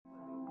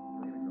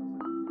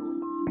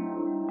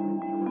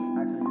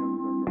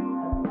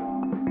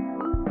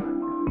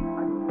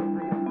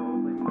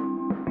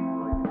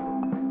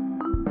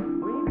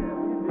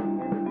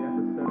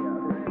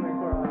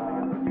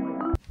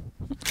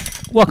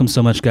Welcome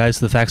so much, guys,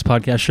 to the Facts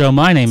Podcast Show.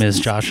 My name is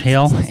Josh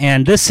Hale,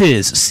 and this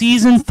is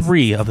Season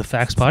 3 of the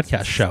Facts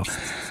Podcast Show.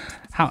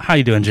 How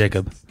you doing,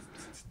 Jacob?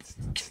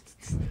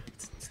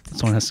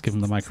 Someone has to give him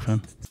the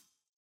microphone.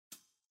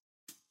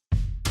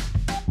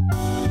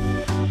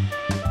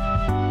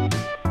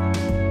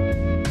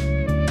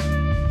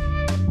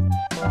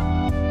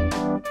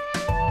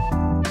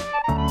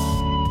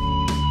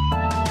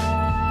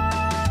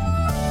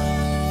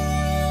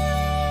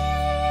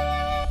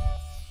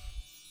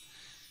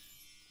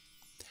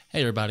 Hey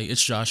everybody,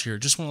 it's Josh here.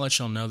 Just want to let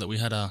y'all know that we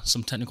had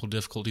some technical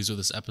difficulties with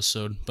this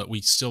episode, but we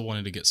still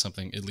wanted to get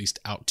something at least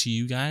out to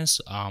you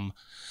guys.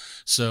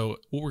 So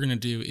what we're going to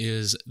do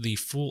is the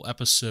full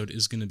episode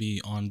is going to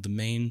be on the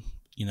main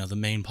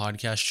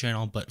podcast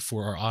channel, but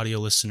for our audio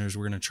listeners,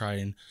 we're going to try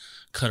and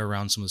cut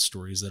around some of the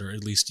stories that are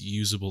at least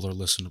usable or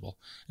listenable.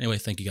 Anyway,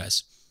 thank you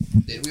guys.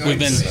 We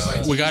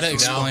got to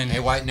explain.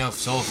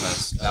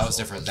 Soulfest. That was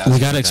different. We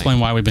got to explain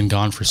why we've been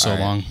gone for so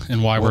long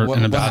and why we're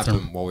in the bathroom.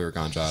 What happened while we were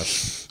gone,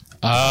 Josh?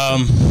 We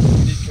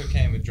did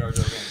cocaine with Jar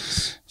Jar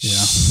Binks.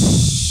 Yeah.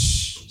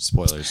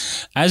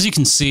 Spoilers. As you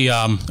can see,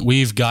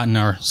 we've gotten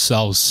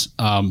ourselves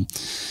in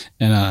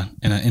an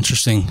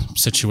interesting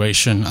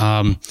situation.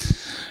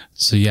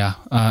 So yeah,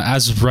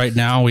 as of right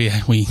now, we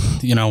have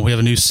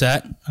a new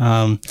set.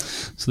 So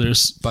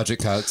there's Budget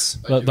cuts.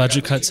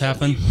 Budget cuts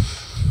happen.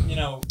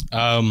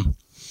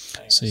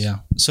 So yeah.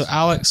 So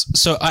Alex,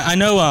 I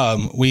know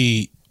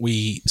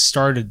we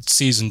started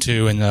season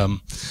 2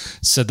 and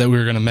said that we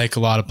were going to make a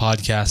lot of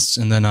podcasts,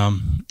 and then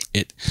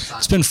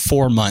it's been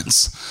 4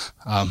 months.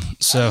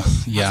 So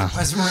yeah.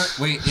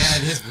 Wait, yeah,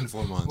 it has been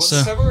 4 months.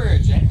 Was it February or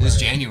January? It was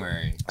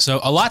January. So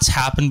a lot's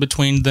happened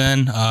between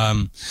then.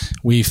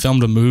 We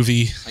filmed a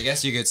movie. I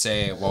guess you could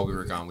say while we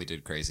were gone, we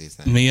did crazy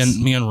things. Me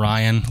and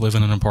Ryan live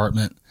in an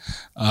apartment.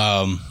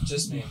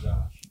 Just me and Josh.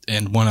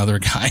 And one other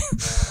guy.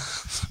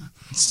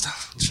 Stop,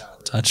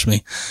 touch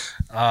me.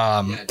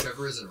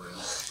 Trevor isn't real.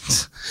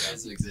 He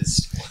doesn't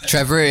exist.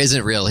 Trevor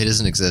isn't real. He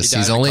doesn't exist.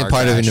 He's only a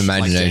part of an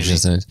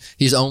imagination.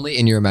 He's only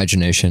in your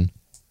imagination.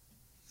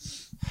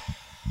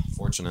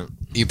 Fortunate.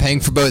 You're paying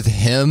for both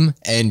him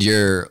and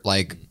your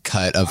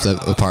cut of the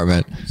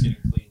apartment.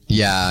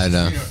 Yeah, I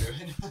know.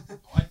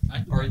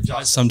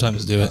 I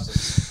sometimes do it.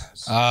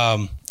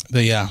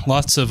 But yeah,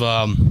 lots of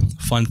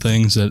fun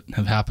things that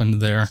have happened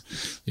there.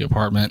 The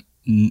apartment.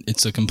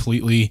 It's a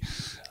completely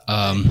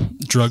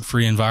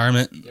drug-free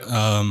environment.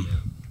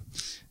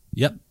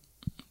 Yep.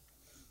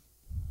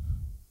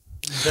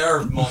 There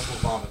are multiple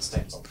vomit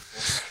stains on the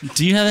floor.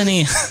 Do you have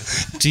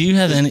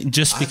any?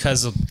 Just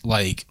because of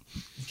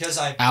Because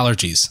I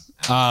allergies?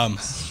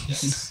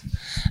 Yes.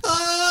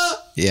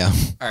 Yeah.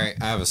 All right,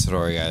 I have a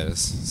story,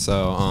 guys.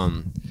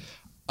 So,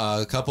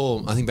 I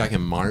think back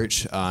in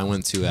March, I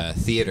went to a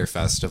theater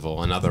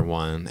festival, another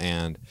one,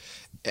 and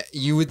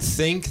you would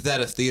think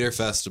that a theater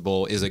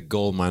festival is a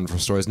gold mine for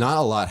stories. Not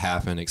a lot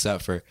happened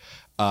except for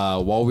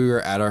while we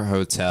were at our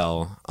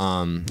hotel,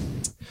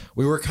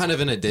 we were kind of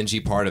in a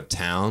dingy part of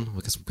town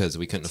because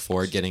we couldn't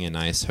afford getting a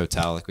nice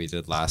hotel like we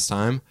did last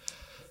time.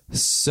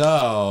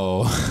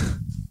 So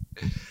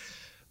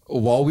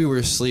while we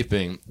were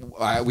sleeping,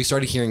 we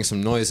started hearing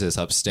some noises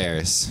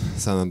upstairs,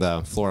 some of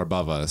the floor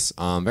above us.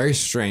 Very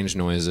strange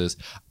noises.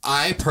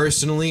 I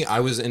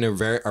was in a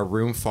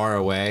room far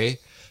away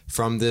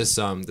from this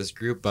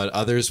group, but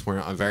others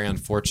were very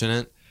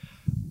unfortunate.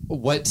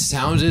 What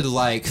sounded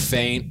like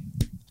faint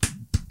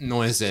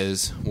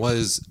noises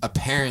was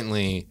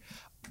apparently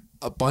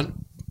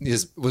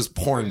was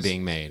porn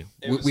being made.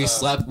 We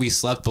slept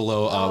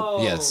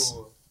below. Yes.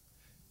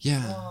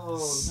 Yeah. No.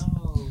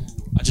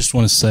 I just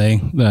want to say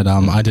that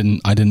I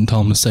didn't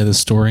tell him to say this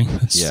story.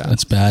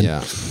 That's bad. Yeah.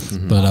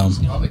 Mm-hmm. But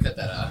Probably cut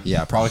that out.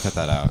 Yeah, probably cut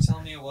that out. You're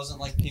telling me it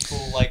wasn't like people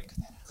like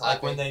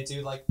when they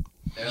do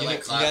you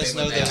guys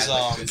know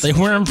those they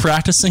weren't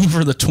practicing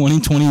for the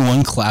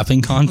 2021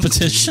 clapping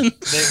competition.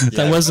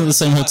 That wasn't the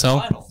same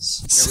hotel.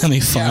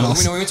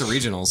 Semifinals. We went to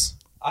regionals.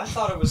 I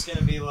thought it was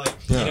gonna be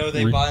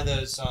they buy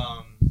those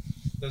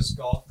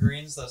golf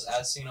greens, those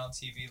as seen on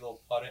TV little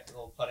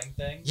putting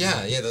things.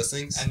 Yeah, those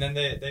things. And then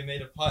they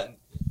made a putt.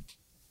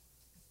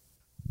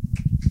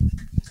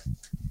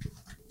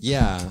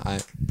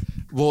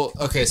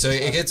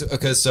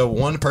 So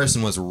one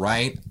person was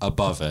right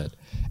above it.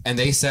 And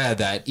they said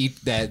that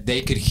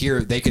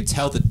they could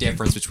tell the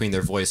difference between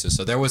their voices.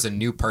 So there was a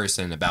new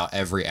person about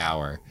every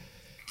hour.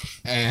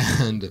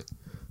 And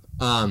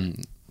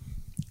I'm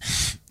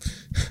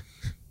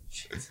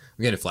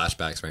getting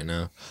flashbacks right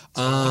now.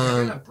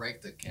 We're gonna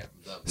break the camera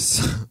up.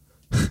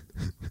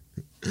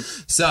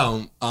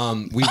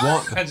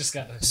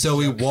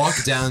 We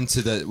walked down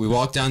to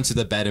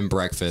the bed and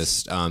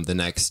breakfast the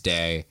next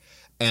day,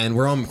 and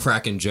we're all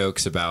cracking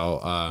jokes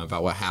about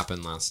what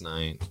happened last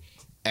night.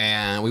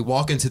 And we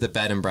walk into the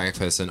bed and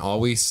breakfast, and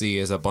all we see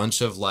is a bunch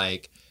of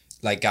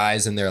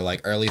guys in their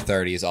early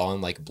 30s, all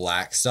in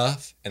black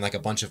stuff, and a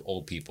bunch of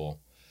old people.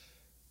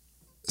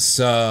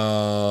 So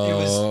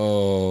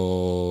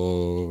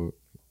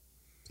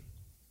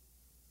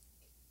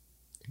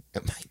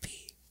it might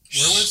be.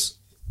 Where was?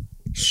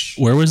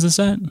 Where was this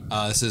at?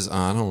 This is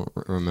I don't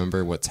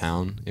remember what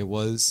town it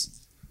was.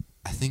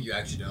 I think You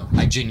actually don't.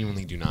 I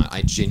genuinely do not.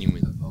 I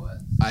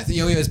think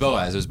it was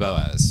Boaz. It was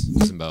Boaz. It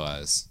was in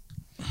Boaz.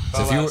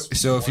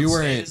 So if you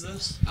were in,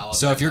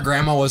 so if your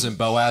grandma was in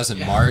Boaz in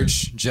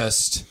March,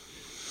 just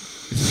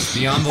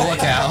be on the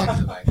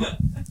lookout.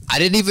 I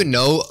didn't even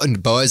know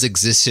Boaz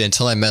existed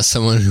until I met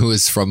someone who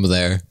was from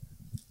there.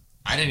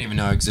 I didn't even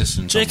know it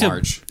existed until Jacob,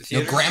 March.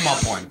 No, grandma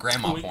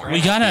porn.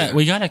 We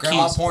gotta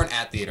grandma keep. porn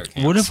at theater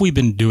camps. What have we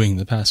been doing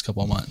the past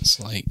couple of months?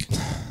 Like,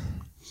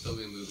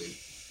 Filming a movie.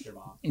 Your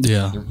mom.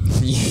 yeah.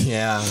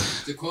 Yeah.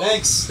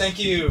 Thanks. Thank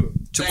you.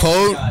 To Thank you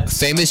quote guys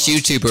so famous much.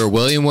 YouTuber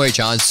William Way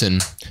Johnson,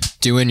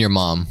 "Doing your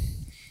mom."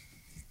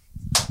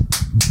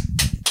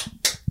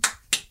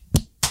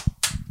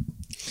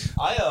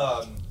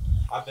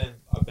 I've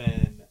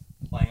been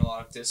playing a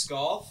lot of disc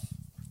golf.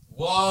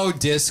 Whoa,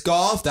 disc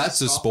golf?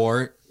 That's a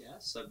sport.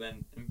 Yes, I've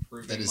been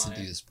improving That is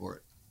indeed a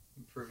sport.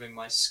 improving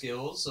my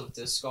skills of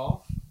disc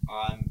golf.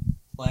 I'm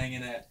playing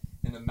in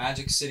the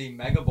Magic City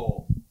Mega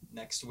Bowl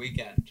next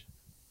weekend,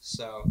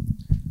 so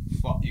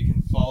you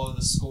can follow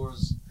the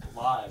scores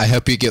live. I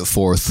hope you get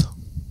fourth.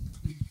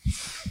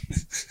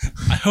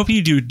 I hope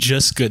you do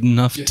just good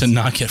enough to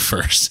not get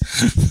first.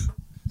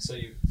 So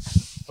you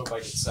hope I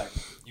get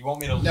second. You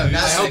want me to No, lose?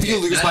 not I hope you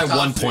lose by Top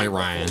 1 three. point,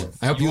 Ryan.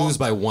 I hope you lose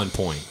by 1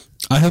 point.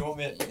 I You, hope want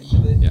me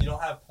you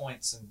don't have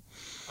points in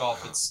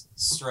golf. It's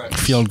strokes.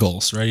 field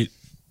goals, right?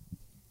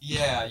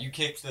 Yeah, you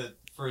kick the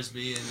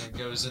frisbee and it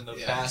goes in the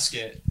Yeah.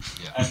 basket,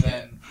 Yeah. and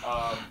then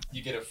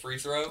you get a free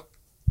throw,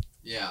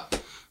 Yeah.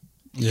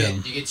 Yeah.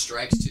 You get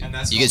strikes too. and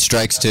that's You called- get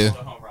strikes that's too.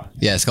 called a home run.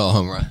 Yeah, it's called a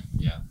home run.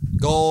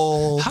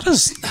 Goal. How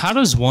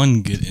does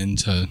one get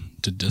into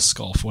disc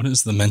golf? What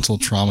is the mental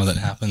trauma that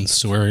happens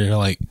to where you're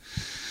like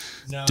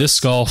No,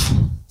 disc golf?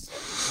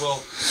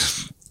 well,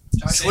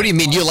 Josh, what do you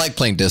mean you like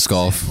playing disc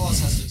golf? Santa Claus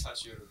has to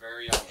touch you at a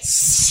very young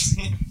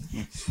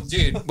age.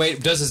 Dude,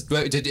 wait,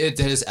 did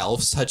his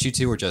elves touch you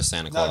too, or just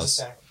Santa No, Claus? just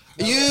Santa.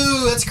 No,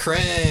 Ew, that's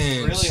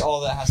cringe. Really,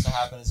 all that has to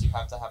happen is you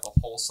have to have a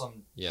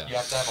wholesome. Yeah. You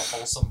have to have a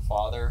wholesome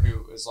father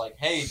who is like,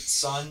 "Hey,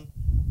 son,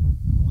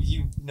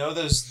 you know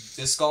those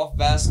disc golf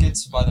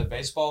baskets by the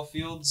baseball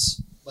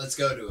fields? Let's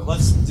go to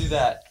Let's do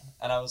that."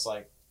 And I was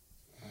like,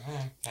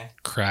 "Okay."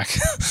 Crack.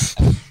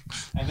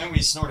 And then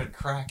we snorted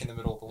crack in the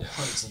middle of the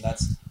woods, and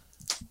that's.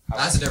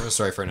 That's a different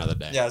story for another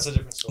day. Yeah, it's a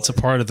different story. It's a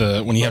part of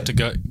the when you have to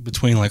go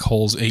between like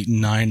holes 8 and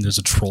 9. There's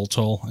a troll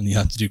toll, and you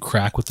have to do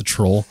crack with the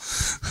troll.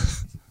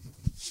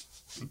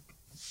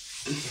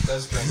 It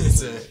does bring me It's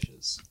to a-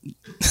 wishes.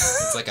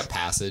 It's like a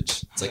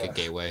passage. It's like a Yeah.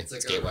 gateway. It's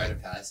like gateway. a rite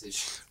of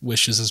passage.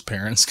 Wishes his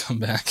parents come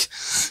back.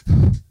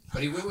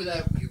 But he went with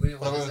that. He went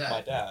But I with went with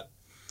my that. dad.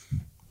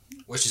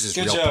 Wishes his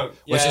Good real. joke.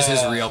 Wishes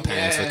his Yeah. real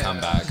parents would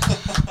come back.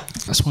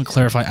 I just want to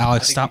clarify,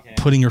 Alex. I think Stop we can.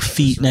 putting your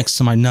feet next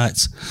to my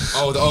nuts.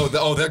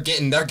 They're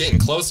getting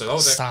closer. Oh,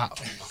 they're, Stop.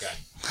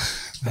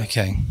 okay.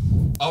 Okay.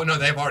 Oh no,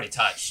 they've already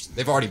touched.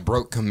 They've already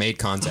made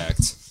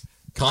contact.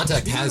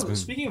 Contact has been.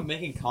 Speaking of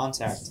making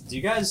contact, do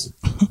you guys?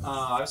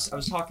 I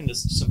was talking to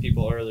some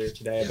people earlier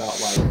today about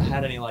like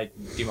had any like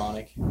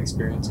demonic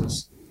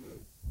experiences,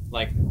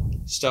 like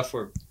stuff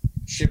where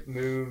ship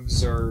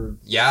moves or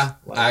Yeah,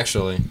 Like-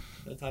 actually,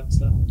 that type of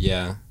stuff.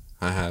 yeah,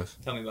 I have.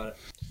 Tell me about it.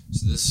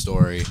 So this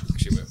story.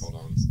 Actually, wait, hold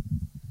on.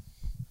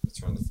 Let's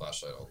turn the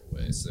flashlight all the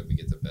way so we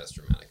get the best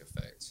dramatic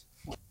effect.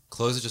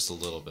 Close it just a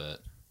little bit.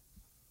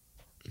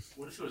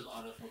 What if it was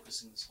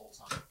autofocusing this whole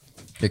time?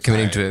 You're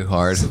committing Alright. too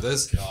hard.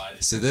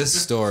 So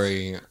this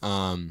story,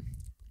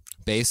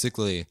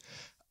 basically,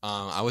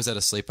 I was at a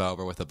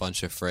sleepover with a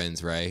bunch of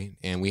friends, right?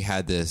 And we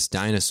had this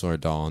dinosaur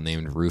doll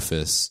named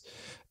Rufus.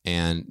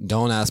 And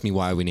don't ask me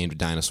why we named a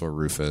dinosaur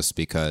Rufus,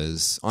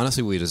 because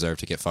honestly, we deserve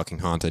to get fucking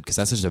haunted, because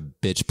that's such a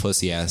bitch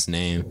pussy ass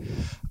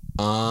name.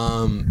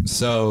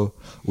 So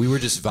we were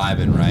just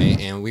vibing, right?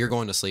 And we were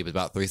going to sleep at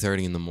about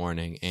 3:30 in the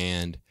morning,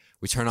 and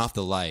we turn off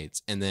the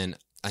lights, and then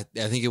I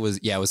think it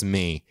was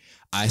me.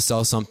 I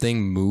saw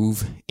something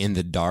move in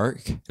the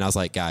dark, and I was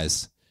like,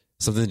 guys,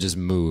 something just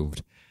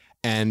moved.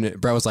 And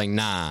Brett was like,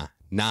 nah.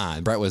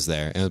 And Brett was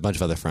there, and a bunch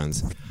of other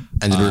friends.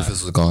 And then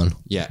Rufus was gone.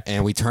 Yeah,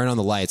 and we turned on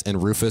the lights,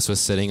 and Rufus was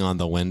sitting on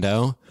the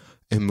window.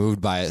 It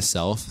moved by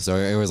itself. So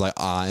it was like,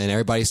 and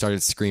everybody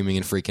started screaming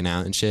and freaking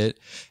out and shit.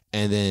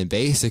 And then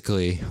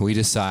basically, we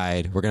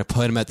decide we're going to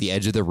put him at the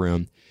edge of the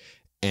room,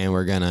 and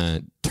we're going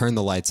to turn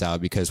the lights out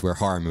because we're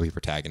horror movie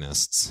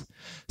protagonists.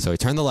 So we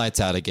turn the lights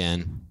out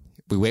again.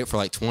 We wait for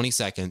like 20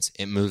 seconds.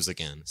 It moves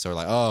again. So we're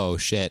like, oh,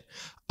 shit.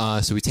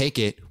 So we take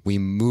it. We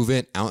move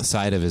it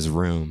outside of his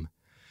room.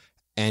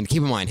 And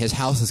keep in mind, his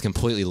house is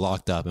completely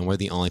locked up, and we're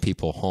the only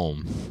people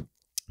home.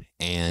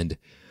 And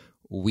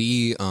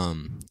we,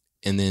 and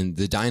then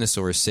the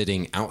dinosaur is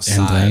sitting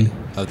outside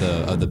of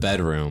the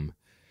bedroom.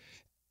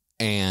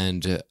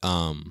 And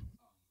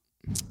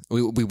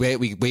we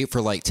wait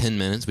for like 10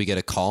 minutes. We get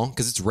a call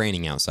because it's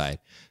raining outside.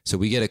 So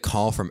we get a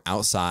call from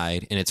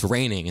outside, and it's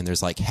raining, and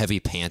there's like heavy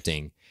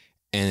panting,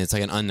 and it's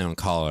like an unknown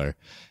caller.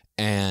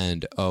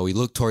 And we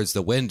look towards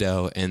the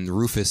window, and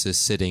Rufus is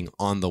sitting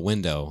on the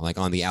window, like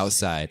on the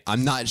outside.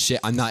 I'm not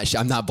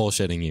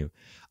bullshitting you.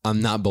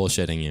 I'm not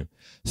bullshitting you.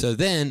 So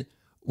then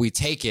we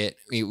take it,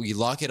 we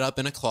lock it up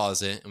in a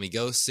closet, and we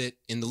go sit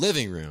in the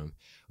living room.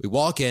 We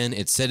walk in,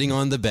 it's sitting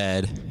on the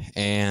bed,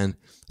 and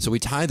so we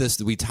tie this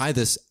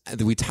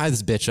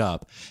bitch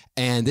up,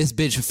 and this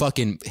bitch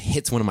fucking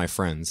hits one of my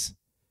friends.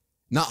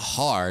 Not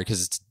hard,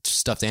 because it's a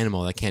stuffed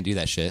animal that can't do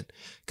that shit.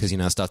 Because,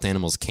 stuffed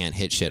animals can't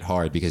hit shit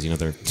hard because,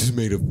 they're just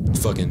made of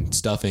fucking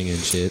stuffing and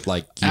shit.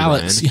 Like,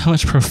 Alex, how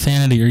much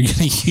profanity are you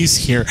going to use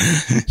here?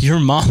 Your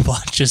mom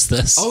watches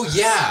this. Oh,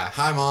 yeah.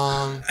 Hi,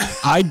 Mom.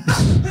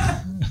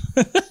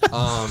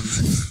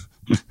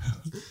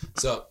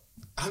 So,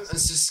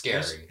 it's just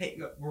scary. Hey,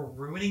 we're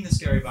ruining the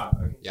scary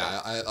vibe. Okay.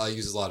 Yeah, I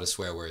use a lot of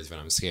swear words when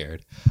I'm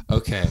scared.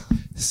 Okay,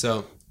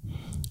 so,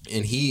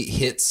 and he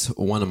hits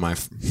one of my...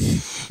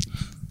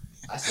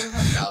 I still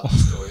have doubt the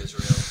story is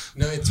real.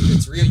 No,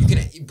 it's real. You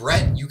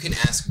can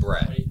ask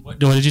Brett. What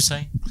did you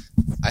say?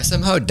 I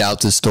somehow doubt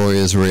the story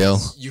is real.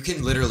 You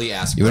can literally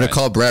ask You Brett. want to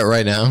call Brett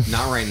right now?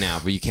 Not right now,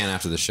 but you can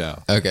after the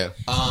show. Okay.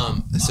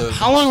 So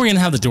How long are we going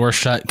to have the door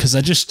shut? Because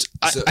I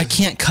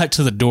can't cut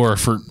to the door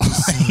for...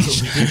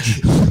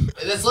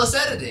 That's less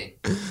editing.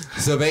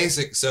 So we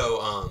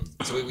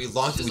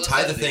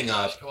tie the thing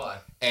up,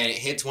 and it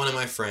hits one of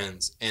my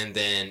friends, and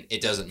then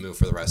it doesn't move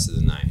for the rest of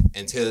the night.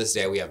 And to this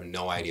day, we have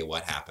no idea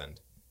what happened.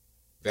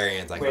 Very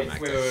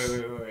anticlimactic.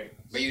 Wait.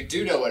 But you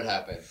do know what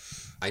happened.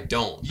 I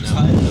don't You know.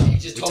 tied it up. You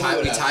just told me what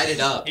We happened. tied it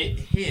up. It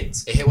hit.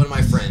 It hit one of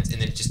my friends, and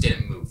then it just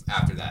didn't move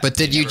after that. But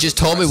then It you never just moved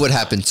for told the me rest what of the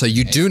happened, night. so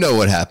you do know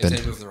what It happened.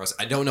 didn't move for the rest.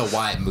 I don't know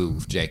why it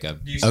moved,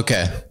 Jacob. Do you still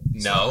Okay. have it?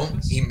 No,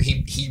 he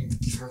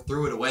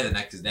threw it away the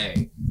next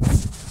day.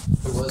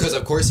 Because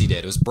of course he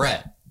did. It was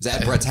Brett. It was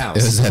at Brett's house.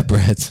 It was at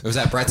Brett's. It was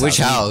at Brett's Which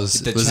house. house?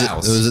 The Was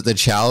Chow's. it the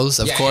Chow's?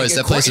 Of Yeah, course,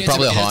 that place is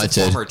probably It's a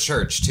haunted. former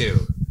church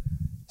too.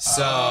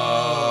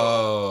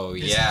 So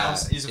His yeah,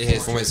 house is a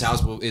his former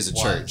house is a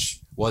church.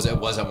 Was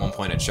at one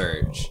point a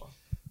church.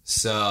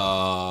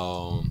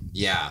 So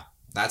yeah,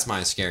 that's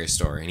my scary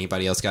story.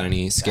 Anybody else got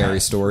any scary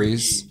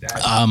stories?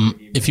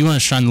 If you want to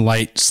shine the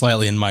light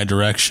slightly in my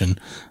direction,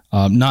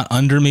 not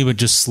under me, but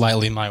just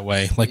slightly my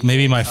way, like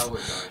maybe my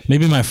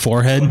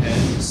forehead.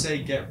 And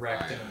say get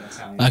wrecked in an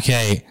Italian.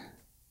 Okay.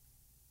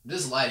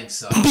 This lighting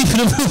sucks.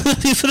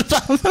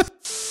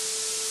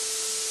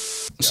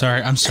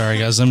 I'm sorry,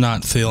 guys. I'm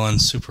not feeling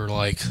super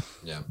like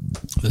Yeah.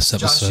 this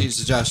episode.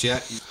 Josh, yeah.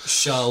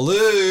 Shaloub.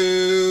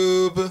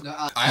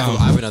 I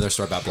have another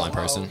story about blind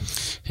person.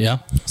 Yeah.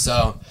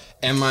 So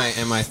in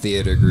my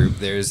theater group,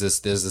 there's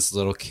this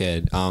little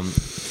kid.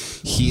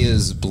 He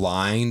is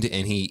blind,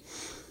 and he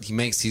goes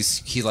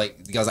like,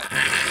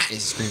 ah! He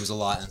screams a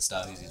lot and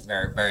stuff. He's a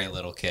very, very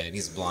little kid.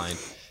 He's blind.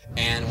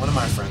 And one of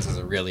my friends has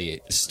a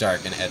really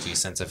stark and edgy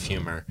sense of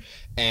humor.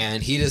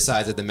 And he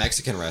decides at the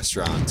Mexican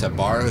restaurant to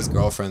borrow his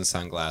girlfriend's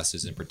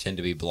sunglasses and pretend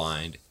to be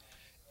blind.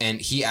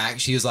 And he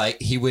didn't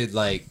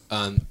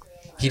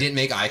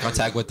make eye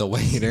contact with the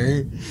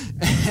waiter.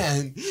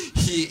 And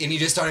he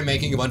just started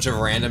making a bunch of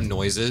random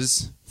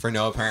noises for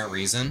no apparent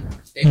reason.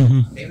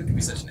 David can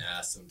be such an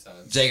ass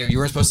sometimes. Jacob, you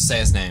were supposed to say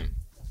his name.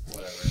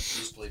 Whatever.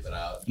 Just bleep it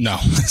out. No.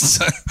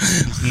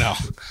 No.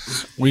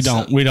 We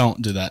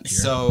don't do that here.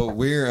 So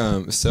we're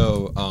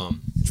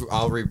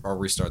I'll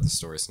restart the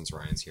story since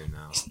Ryan's here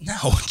now.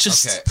 No,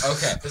 just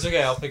Okay. It's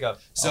okay. I'll pick up.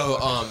 So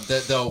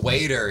the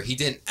waiter, he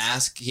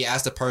asked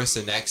the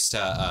person next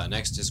to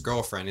his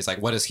girlfriend. He's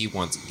like, what does he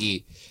want to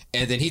eat?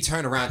 And then he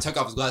turned around, took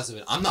off his glasses, and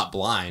went, I'm not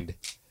blind.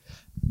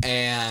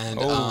 And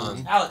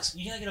Alex,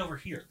 you gotta get over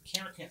here. The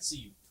camera can't see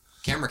you.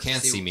 camera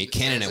can't see me.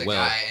 Can and it will.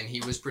 Guy, and he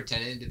was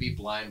pretending to be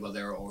blind while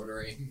they were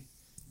ordering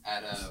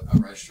at a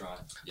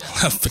restaurant. Yeah.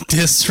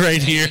 This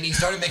right here. And he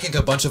started making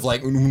a bunch of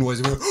like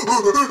noises,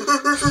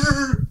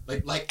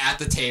 like at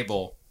the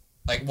table,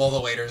 like while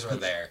the waiters were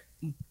there.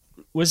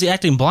 Was he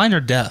acting blind or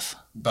deaf?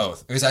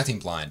 Both. He was acting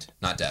blind,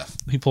 not deaf.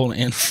 He pulled an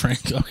Anne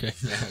Frank. Okay.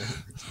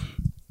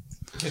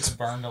 Gets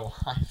burned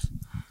alive.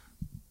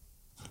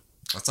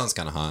 That sounds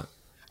kind of hot.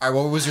 All right,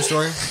 what was your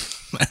story?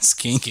 That's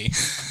kinky.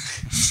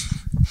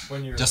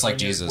 Just like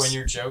Jesus. When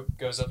your joke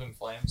goes up in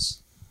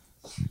flames.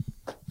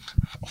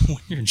 When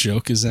your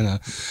joke is in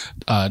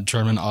a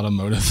German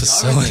automotive Y'all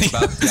facility.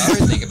 ever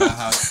think about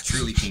how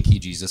truly kinky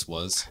Jesus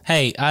was?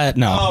 Hey,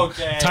 no.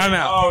 Okay. Time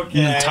out.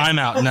 Okay. Time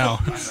out. No.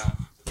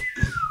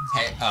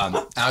 Hey,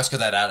 Alex, cut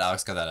that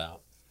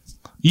out.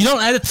 You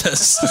don't edit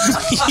this.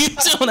 You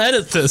don't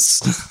edit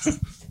this.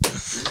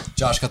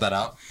 Josh, cut that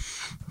out.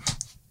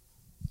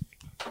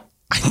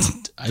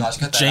 Josh,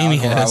 cut that Jamie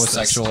out, or I has was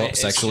this.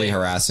 sexually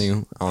harassing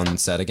you on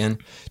set again.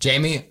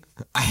 Jamie,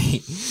 anyway,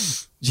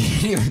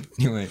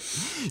 you're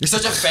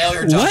such a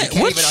failure, Josh. You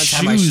can't What even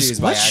untie my shoes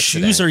by what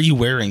accident. shoes are you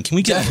wearing? Can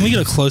we get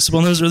a close up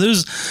on those? Are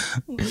those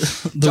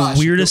the Josh,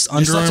 weirdest you're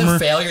Under such Armour? a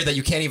failure that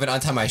you can't even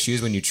untie my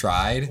shoes when you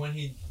tried.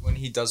 When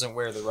he doesn't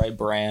wear the right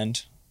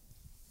brand.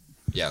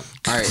 Yeah.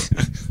 All right.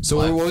 So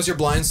what was your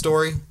blind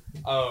story?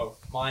 Oh,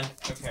 mine.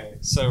 Okay,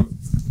 so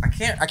I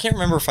can't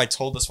remember if I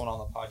told this one on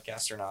the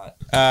podcast or not.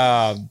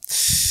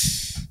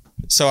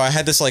 So I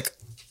had this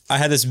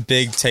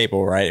big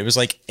table, right? It was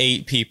like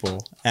 8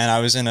 people, and I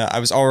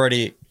was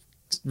already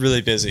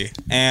really busy,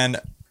 and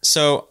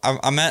so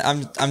I'm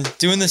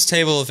doing this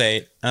table of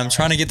 8, and I'm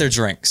trying to get their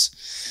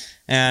drinks,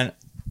 and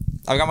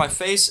I've got my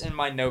face in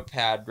my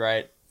notepad,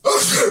 right?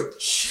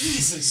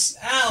 Jesus,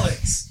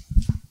 Alex.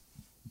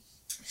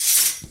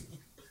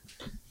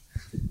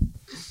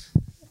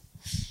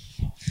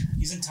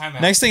 He's in timeout.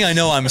 Next thing I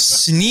know, I'm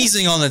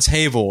sneezing on the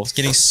table,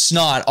 getting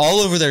snot all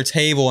over their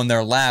table and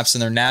their laps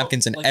and their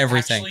napkins and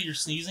everything. Actually, you're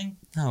sneezing?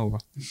 No.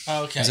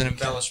 Oh, okay. It's an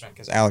embellishment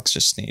because Alex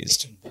just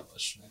sneezed.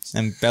 Embellishment.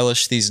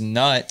 Embellish these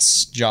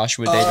nuts,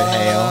 Joshua David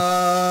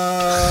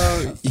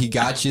Hale. He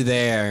got you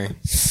there.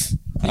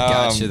 He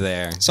got you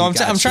there. So I'm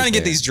trying to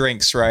get these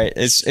drinks right.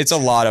 It's a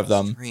lot of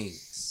them.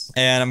 Drinks.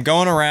 And I'm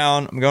going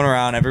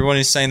around.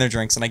 Everybody's saying their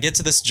drinks, and I get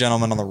to this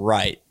gentleman on the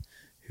right,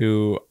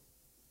 who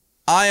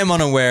I am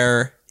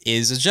unaware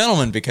is a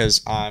gentleman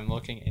because I'm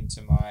looking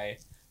into my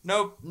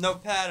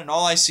notepad, and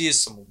all I see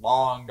is some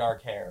long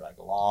dark hair.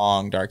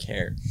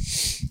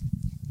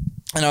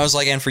 And I was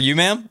like, "And for you,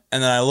 ma'am?"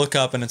 And then I look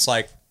up, and it's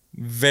like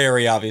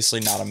very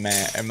obviously not a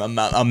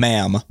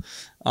ma'am.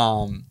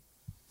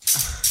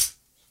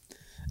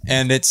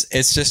 And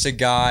it's just a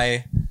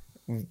guy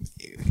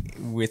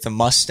with a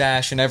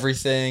mustache and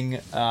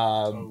everything.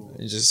 But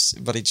he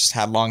just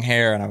had long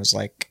hair, and I was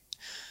like,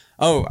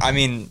 "Oh, I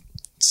mean,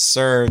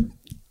 sir."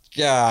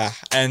 Yeah,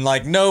 and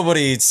like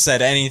nobody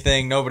said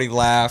anything, nobody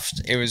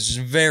laughed. It was just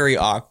very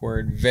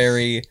awkward,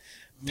 very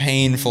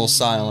painful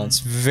silence,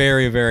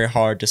 very, very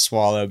hard to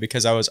swallow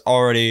because I was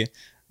already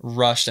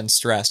rushed and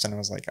stressed, and I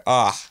was like,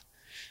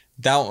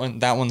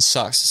 that one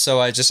sucks.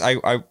 So I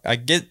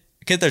get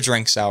their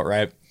drinks out,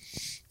 right?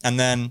 And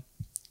then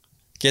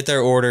get their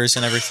orders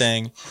and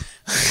everything.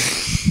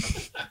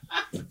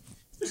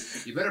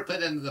 You better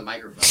put that into the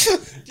microphone.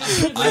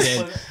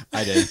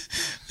 I did.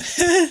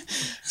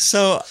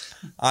 So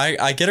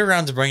I get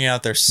around to bringing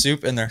out their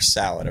soup and their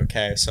salad,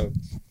 okay? So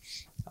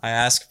I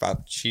ask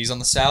about cheese on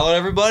the salad,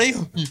 everybody?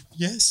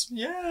 Yes.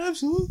 Yeah,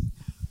 absolutely.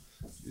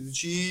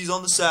 Cheese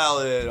on the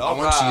salad. I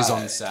want cheese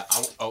on the salad.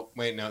 Oh,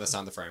 wait, no, that's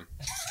not the frame.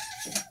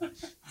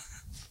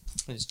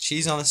 There's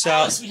cheese on the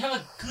salad. Alex, we have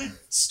a good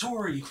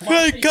story.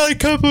 Got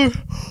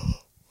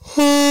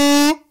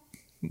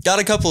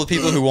a couple of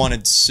people who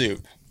wanted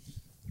soup.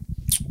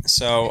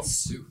 So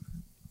Soup.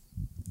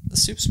 the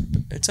soup's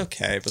it's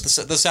okay, but the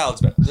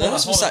salad's better.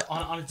 Hold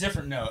on. On a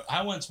different note,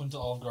 I went to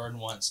Olive Garden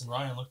once, and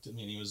Ryan looked at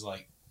me and he was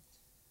like,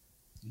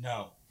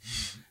 "No."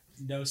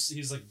 He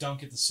was like, "Don't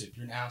get the soup.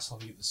 You're an asshole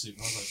if you get the soup."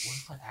 And I was like, "What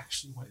if I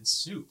actually wanted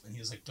soup?" And he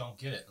was like, "Don't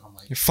get it." And I'm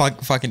like, "You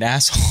fucking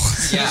asshole."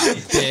 Yeah,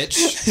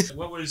 bitch.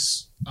 What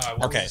was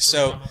okay,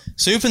 so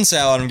soup and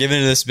salad. I'm giving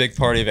it to this big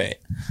party of 8.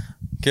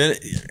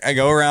 Good. I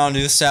go around,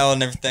 do the salad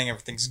and everything.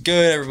 Everything's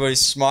good. Everybody's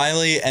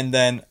smiley, and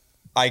then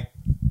I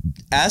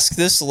ask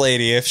this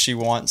lady if she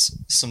wants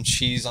some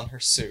cheese on her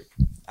soup.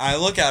 I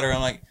look at her and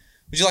I'm like,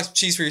 "Would you like some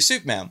cheese for your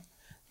soup, ma'am?"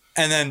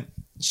 And then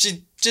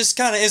she just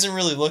kind of isn't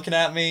really looking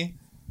at me.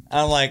 And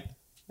I'm like,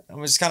 I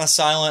was kind of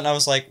silent. I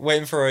was like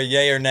waiting for a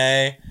yay or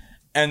nay.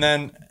 And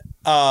then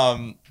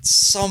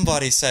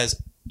somebody says,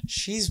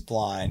 "She's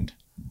blind."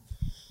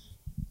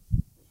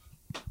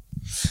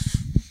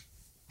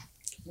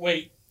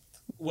 Wait,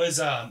 was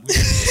it the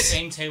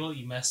same table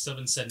you messed up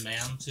and said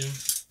 "ma'am" to?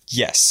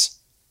 Yes.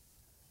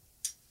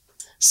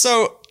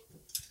 So,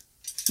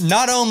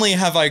 not only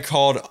have I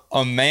called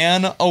a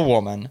man a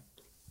woman,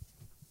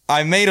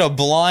 I made a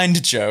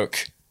blind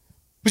joke.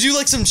 Would you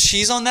like some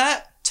cheese on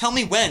that? Tell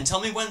me when.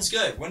 Tell me when's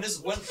good. What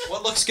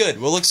looks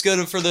good? What looks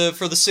good for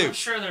the soup? I'm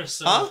sure there's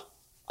some. Huh?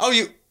 Oh,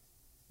 you.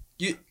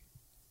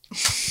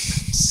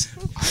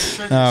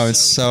 Sure Oh, it's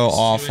so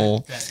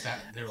awful.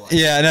 They were like,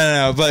 Yeah,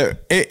 no.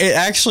 But it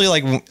actually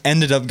like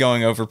ended up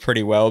going over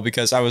pretty well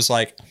because I was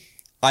like,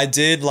 I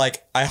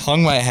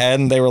hung my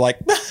head and they were like,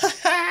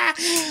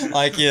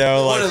 like, you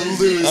know, like, What a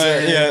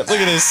loser. yeah, look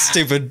at this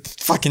stupid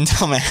fucking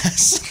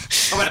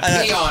dumbass. I'm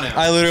gonna pee on him.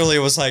 I literally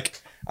was like,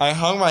 I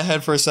hung my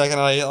head for a second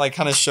and I like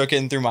kind of shook it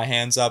and threw my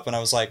hands up and I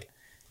was like,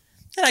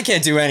 and I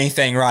can't do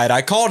anything right.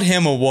 I called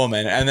him a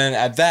woman, and then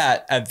at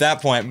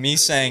that point, me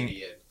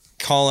saying,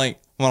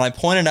 when I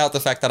pointed out the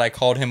fact that I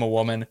called him a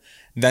woman,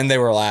 then they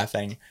were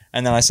laughing,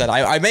 and then I said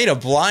I made a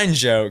blind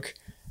joke,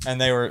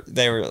 and they were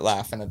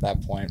laughing at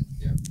that point.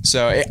 Yeah.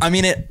 So it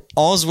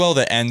all's well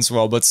that ends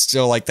well, but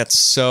still like that's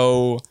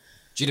so.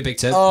 Did you get a big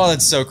tip? Oh,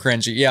 that's so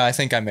cringy. Yeah, I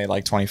think I made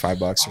like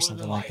 $25 or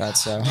something like that.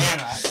 So. Man,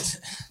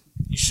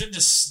 you should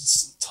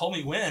just told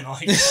me when.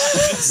 Like, you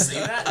see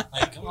that?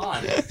 Like, come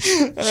on.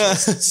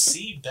 Just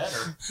see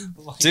better.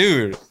 Like,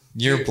 Dude,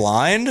 you're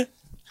blind?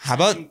 How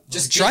about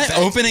Just try get back.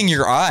 opening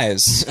your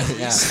eyes?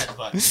 Yeah. reset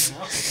button, you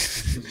know?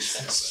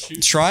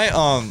 Shoot. Try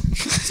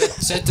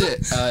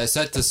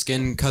Set the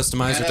skin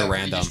customizer to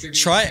random.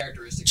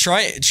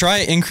 try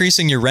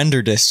increasing your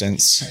render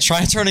distance.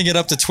 Try turning it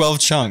up to 12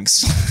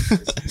 chunks.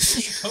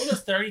 Go to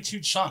 32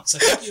 chunks. I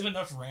think you have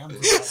enough RAM for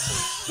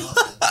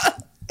that.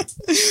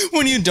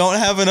 When you don't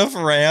have enough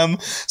RAM,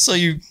 so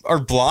you are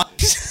blind.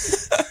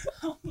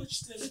 How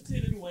much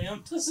dedicated RAM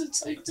wham does it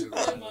take to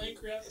play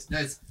Minecraft?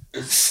 Nice.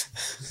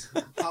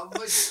 How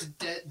much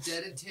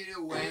dedicated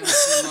wham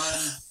to run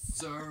a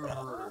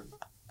server?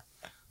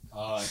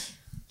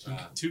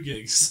 2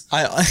 gigs.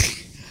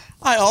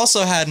 I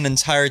also had an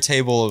entire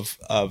table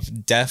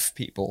of deaf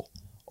people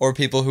or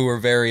people who were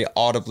very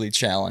audibly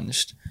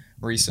challenged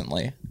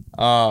recently.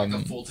 Like a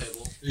full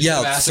table.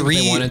 Yeah, If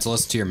they wanted to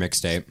listen to your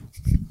mixtape.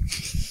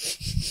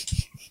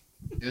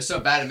 It was so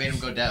bad it made him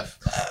go deaf.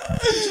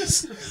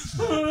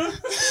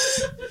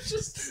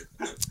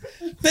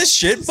 This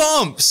shit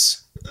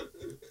bumps.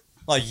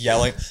 Like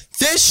yelling,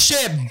 this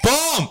shit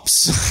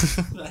bumps.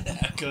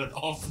 That echoed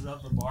all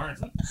throughout the barn.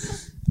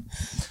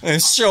 And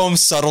show him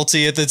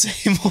subtlety at the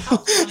table.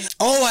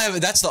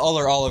 That's the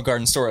Olive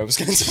Garden story I was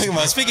going to talk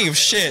about. Speaking of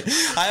shit,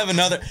 I have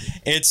another.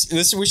 We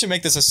should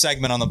make this a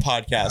segment on the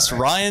podcast. Right.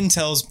 Ryan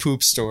tells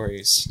poop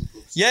stories.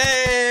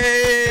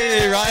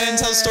 Yay! Ryan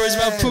tells stories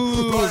about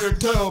poop. Ryan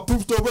tell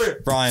poop story.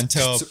 Ryan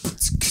tell.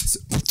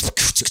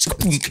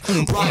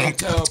 Ryan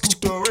tell poop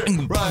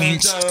story. Ryan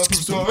tell poop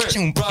story.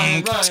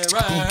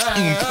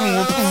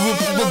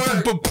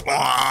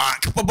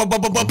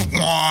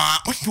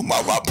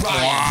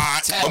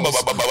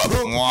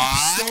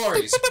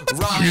 Stories.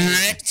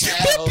 Ryan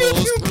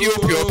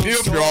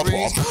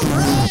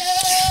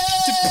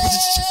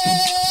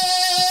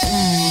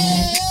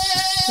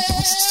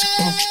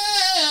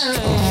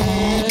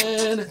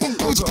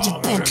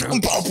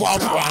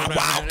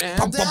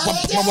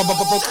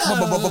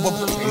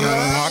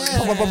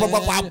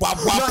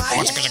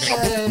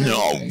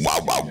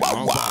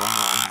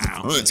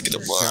Let's get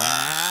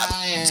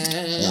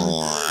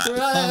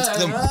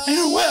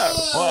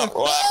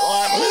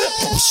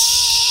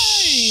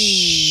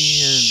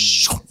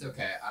It's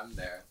okay, I'm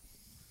there.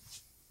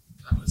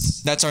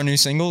 That's our new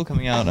single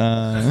coming out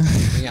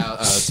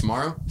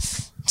tomorrow.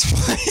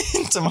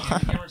 tomorrow.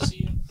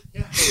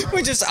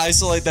 We just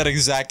isolate that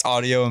exact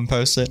audio and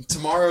post it.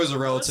 Tomorrow is a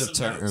relative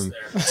term.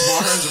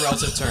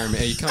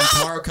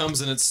 Tomorrow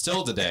comes and it's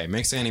still today.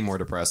 Makes it any more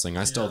depressing.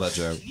 I stole that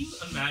joke. Can you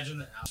imagine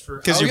that after?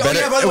 Because you're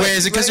better. Wait,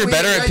 is it because you're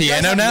better at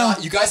piano now?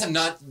 You guys have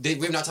not. We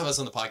have not talked about this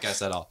on the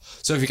podcast at all.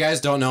 So if you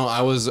guys don't know,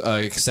 I was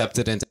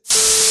accepted into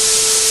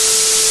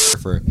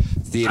for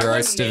theater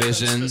arts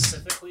division.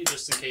 Specifically,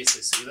 just in case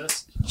they see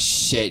this.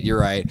 Shit, you're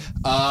right.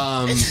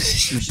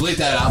 Bleep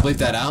that out. Bleep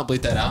that out.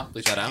 Bleep that out.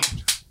 Bleep that out.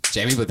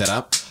 Jamie, bleep that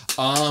out.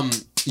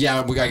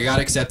 Yeah, I got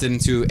accepted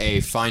into a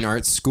fine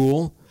arts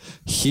school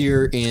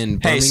here in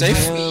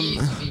Birmingham.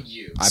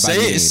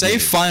 Say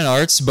fine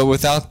arts, but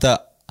without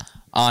the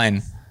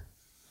ein.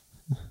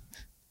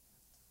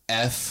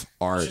 F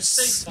arts. Just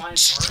say fine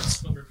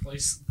arts, but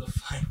replace the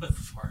fine with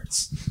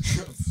farts.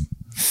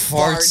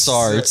 Farts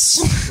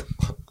arts.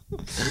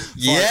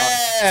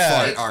 Yeah.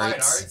 Fart Fine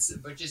arts. arts,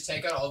 but just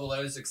take out all the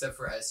letters except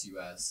for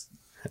SUS.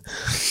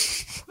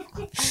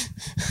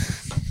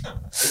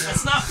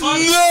 That's not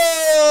funny.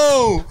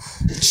 No!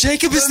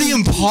 Jacob is the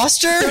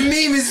imposter? The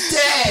meme is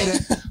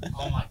dead.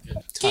 Oh my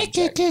goodness.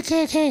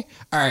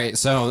 All right,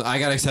 so I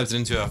got accepted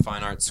into a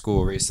fine arts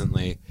school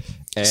recently.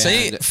 And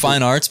Say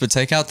fine arts, but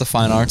take out the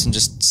fine arts and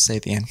just say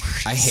the N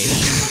word. I hate it.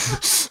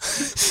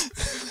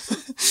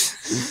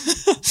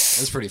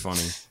 That's pretty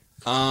funny.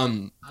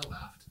 I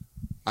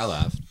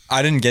laughed.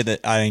 I didn't get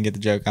it. I didn't get the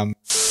joke. I'm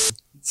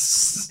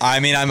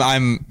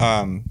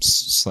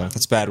slow.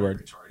 That's a bad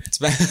word. It's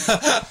bad.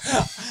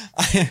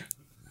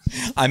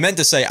 I meant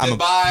to say I'm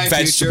Goodbye, a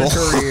vegetable.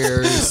 future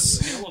careers.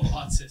 Scale of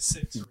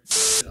autistic.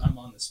 I'm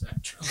on the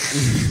spectrum.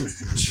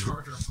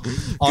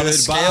 On a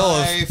scale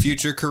of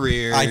future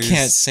careers. I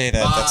can't say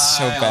that. That's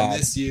so Bye, bad. I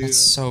miss you. That's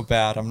so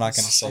bad. I'm not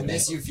gonna say I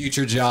miss that. you,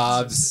 future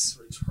jobs.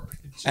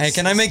 Hey,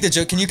 can I make the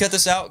joke? Can you cut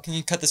this out? Can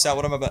you cut this out?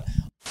 What I'm about?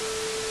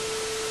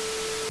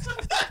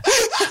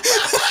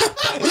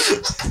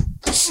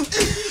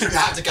 You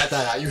have to cut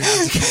that out. You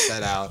have to cut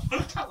that out.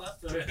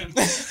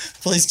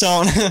 Please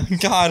don't.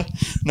 God,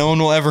 no one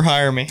will ever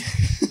hire me.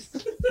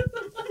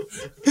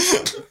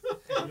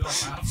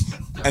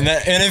 And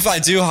if I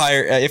do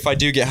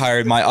get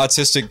hired, my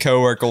autistic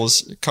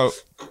coworkers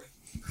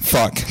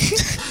fuck.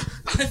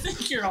 I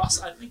think you're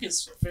also. I think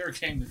it's fair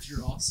game if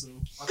you're also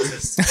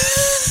autistic.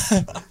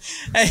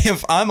 Hey,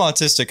 if I'm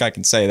autistic, I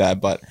can say that,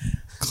 but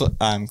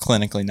I'm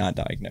clinically not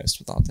diagnosed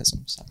with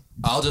autism. So.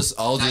 I'll just.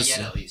 Not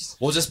yet, at least.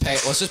 Let's just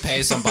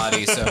pay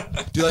somebody.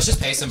 Let's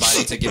just pay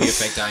somebody to give you a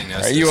fake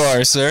diagnosis. You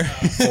are, sir.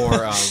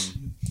 Or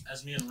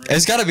As me and Ray.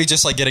 It's got to be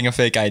just like getting a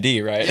fake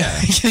ID, right? Yeah.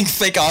 Getting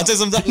fake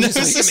autism so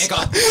diagnosis. you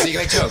can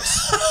make jokes.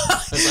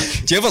 It's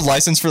like, Do you have a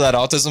license for that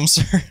autism,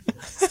 sir?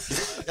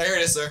 yeah, here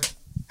it is, sir.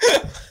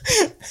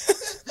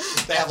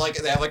 They have like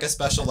a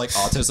special like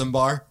autism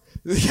bar.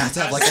 You have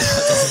to have like a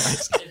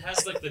It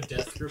has like the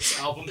Death Grips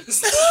album. Navy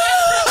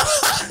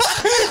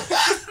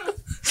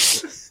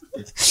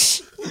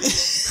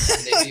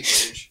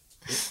footage.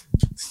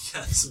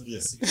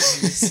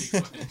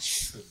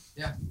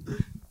 Yeah.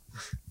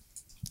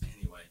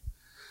 Anyway,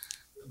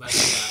 back to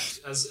that.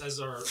 As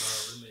our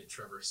roommate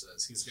Trevor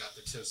says, he's got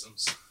the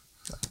tisms.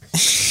 So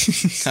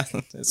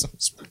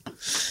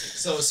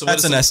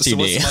That's an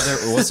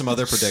STD. What's some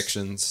other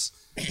predictions?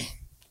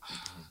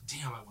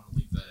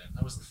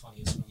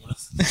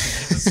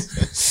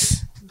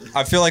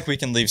 I feel like we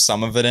can leave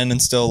some of it in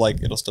and still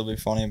it'll still be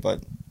funny,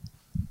 but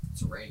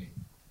It's raining.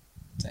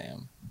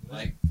 damn.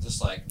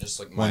 Just like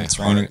When it's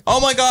raining. Oh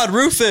my god,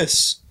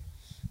 Rufus!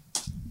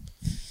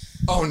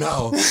 Oh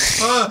no.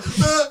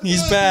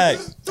 He's back.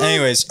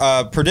 Anyways,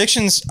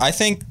 predictions. I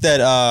think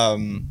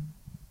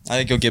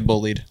he'll get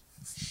bullied.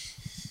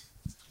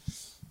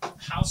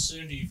 How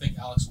soon do you think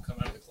Alex will come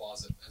out of the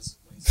closet?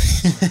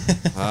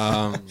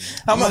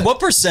 What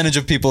percentage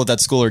of people at that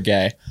school are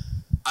gay?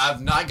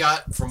 I've not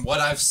got, from what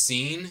I've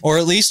seen, Or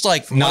at least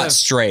what not I've-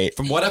 straight.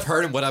 from what I've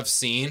heard and what I've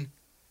seen,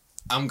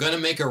 I'm gonna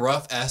make a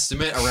rough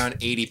estimate around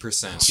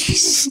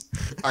 80%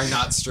 are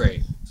not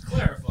straight. To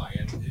clarify,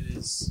 it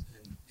is.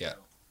 Yeah.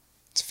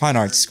 It's a fine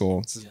arts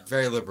school. It's a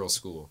very liberal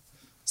school.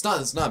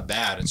 It's not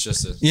bad. It's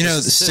just a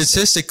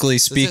Statistically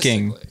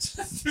speaking,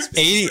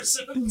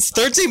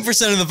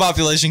 13% of the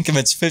population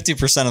commits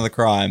 50% of the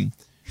crime.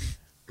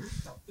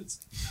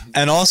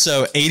 And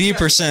also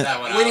 80%.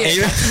 That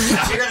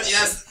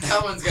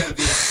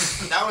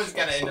one's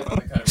gonna end up on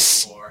the cutting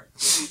floor.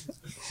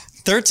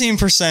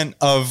 13%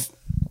 of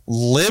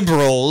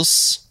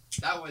liberals.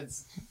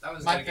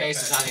 My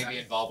face is not gonna be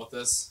involved with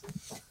this.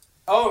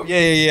 Oh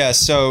yeah.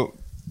 So,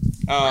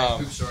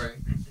 Poop story.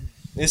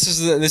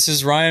 this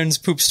is Ryan's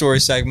poop story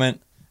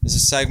segment. This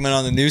is a segment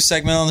on the new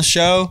segment on the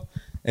show.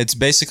 It's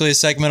basically a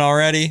segment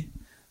already,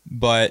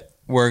 but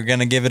we're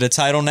gonna give it a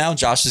title now.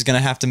 Josh is gonna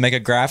have to make a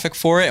graphic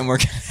for it, and we're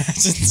gonna have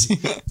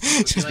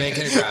to Just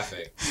making a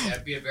graphic. Yeah,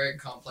 it'd be a very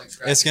complex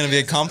graphic. It's going to be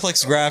a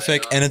complex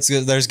graphic, and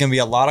there's going to be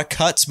a lot of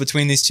cuts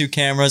between these two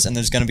cameras, and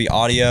there's going to be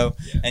audio,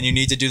 and you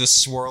need to do the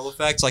swirl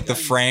effects, the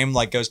frame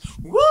goes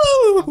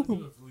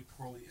woo,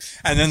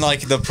 and then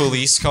the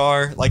police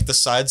car, the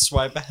side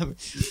swipe. Have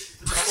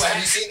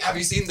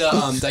you seen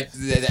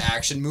the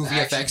action movie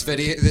effects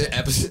video? The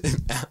episode.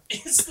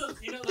 It's the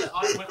when the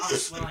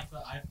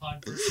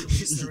iPod first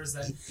released, there was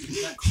that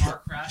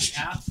car crash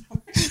app.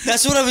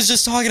 That's what I was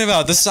just talking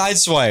about. The side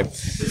swipe.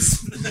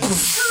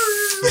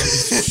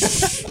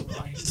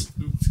 Ryan's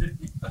poop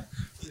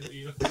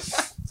video.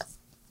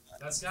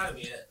 That's gotta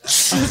be it.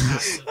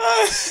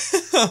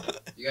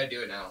 You gotta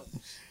do it now.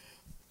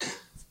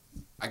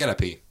 I gotta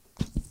pee.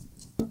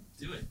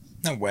 Do it.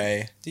 No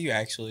way. Do you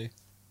actually?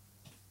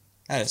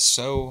 That is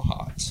so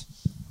hot.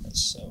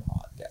 That's so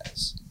hot,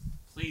 guys.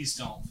 Please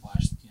don't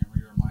flash the camera.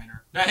 You're a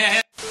minor.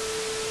 I've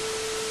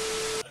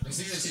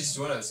seen the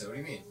season 1 episode. What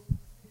do you mean?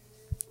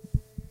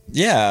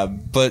 Yeah,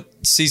 but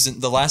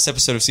the last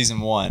episode of season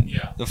 1,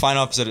 Yeah. the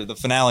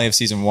finale of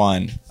season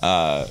 1,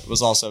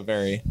 was also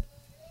very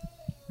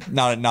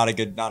not a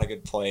good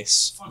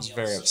place. I was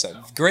very upset.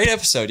 Great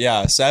episode,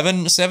 yeah.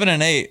 7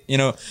 and 8.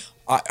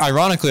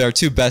 Ironically, our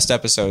two best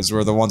episodes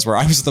were the ones where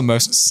I was the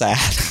most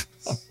sad.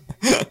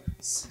 You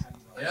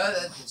know,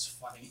 That was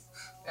funny.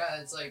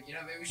 yeah, it's maybe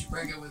we should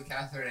break up with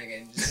Catherine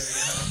again just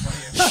so we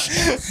can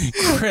have a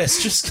funny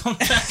Chris, just come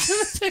back to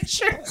the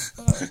picture.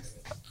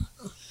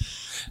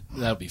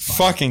 That'd be fun.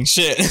 Fucking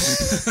shit.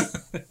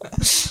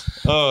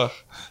 Oh,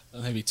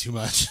 That may be too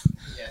much.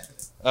 Yeah.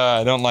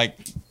 I don't like.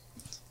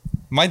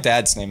 My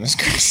dad's name is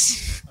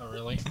Chris. Oh,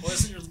 really? Well,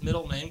 isn't your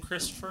middle name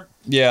Christopher?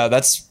 Yeah,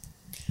 that's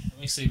That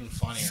makes it even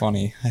funnier.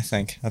 funny. I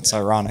think that's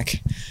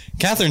ironic.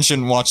 Catherine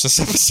shouldn't watch this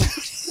episode.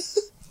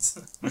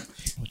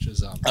 Which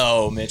is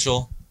Oh,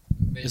 Mitchell.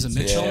 is it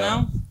Mitchell Yeah.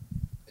 now?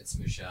 It's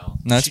Michelle.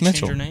 No, it's She changed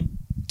Mitchell. her name.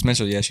 It's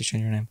Mitchell. Yeah, she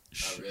changed her name.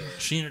 Oh, really?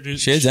 She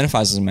introduced. She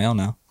identifies as a male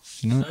now.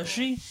 You know? Does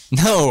she?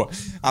 No,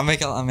 I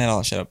made all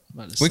that shit up.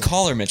 About to We say.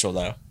 call her Mitchell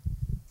though.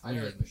 I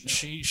know it's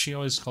Michelle. She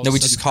always calls. No, we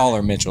just call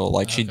her Mitchell.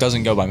 She Okay.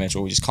 doesn't go by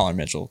Mitchell. We just call her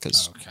Mitchell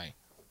because Okay.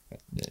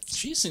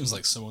 She seems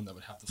like someone that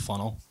would have the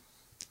funnel.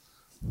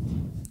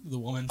 The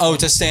woman.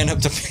 to stand up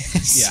to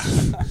piss. Yeah.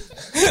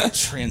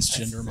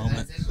 Transgender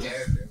moment. That's in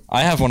character.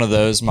 I have one of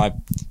those. My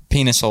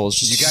penis hole is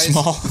just You guys-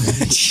 small.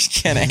 Just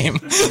can't aim.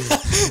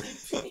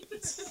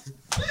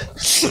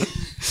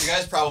 You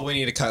guys probably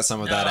need to cut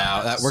some of that No,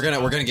 out. We're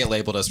gonna get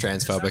labeled as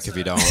transphobic if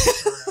you don't.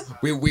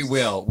 We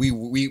will. We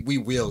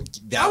will.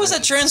 How is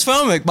that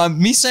transphobic?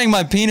 Me saying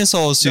my penis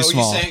hole is too No,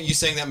 small. you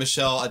saying that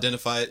Michelle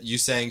identified. You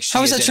saying she.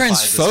 How is that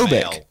identifies as transphobic?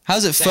 male.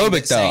 How's it Saying phobic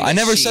that- saying though? I that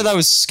never she- said I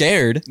was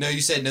scared. No,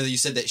 you said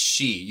that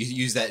she. You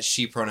use that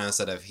she pronoun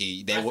instead of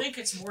he. They I will. think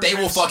it's more. They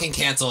will fucking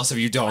cancel us if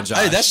you don't, Josh.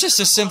 Hey, that's just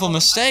a simple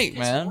mistake, It's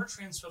man. more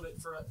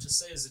transphobic to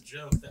say as a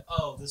joke that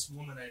this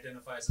woman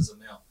identifies as a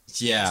male.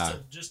 Yeah.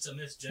 Just to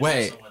misgender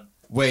Wait. someone.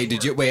 Wait.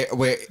 Did you wait?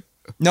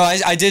 No,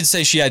 I did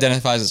say she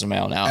identifies as a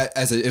male now.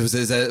 Was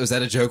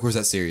that a joke or was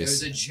that It serious?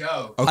 was a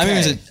joke.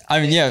 Okay.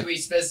 Yeah. We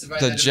specified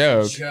The that it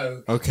joke. was a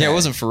joke. Okay. Yeah, it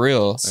wasn't for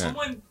real.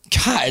 Someone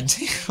God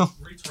damn.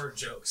 retard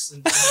jokes.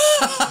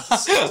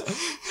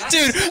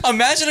 Dude,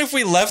 imagine if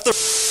we left the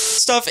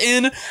stuff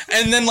in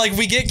and then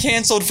we get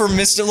canceled for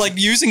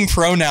using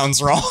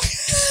pronouns wrong.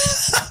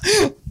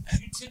 You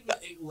didn't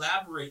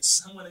elaborate.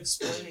 Someone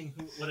explaining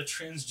what a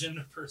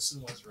transgender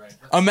person was, right?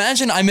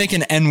 Imagine I make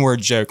an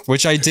N-word joke,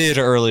 which I did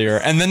earlier,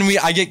 and then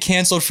I get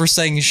canceled for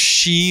saying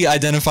she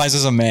identifies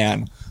as a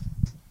man.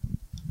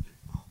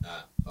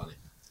 Funny.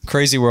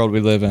 Crazy world we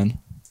live in.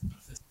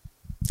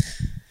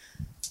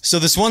 So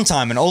this one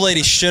time, an old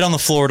lady shit on the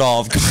floor at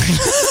Olive Garden.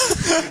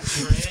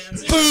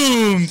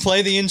 Boom!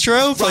 Play the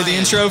intro. Play the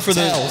intro for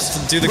the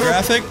do the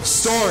graphic.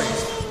 Stories.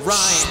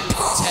 Ryan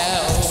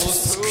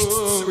tells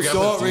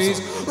stories.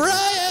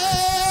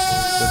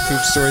 The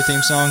poop story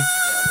theme song.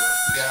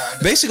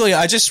 Basically,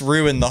 I just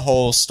ruined the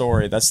whole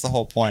story. That's the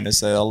whole point.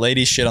 Is that a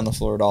lady shit on the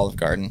floor at Olive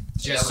Garden.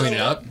 Did you clean it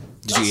up?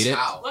 Did you eat it?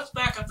 Let's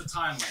back up the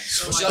timeline.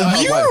 So,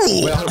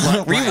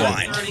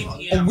 Rewind. 30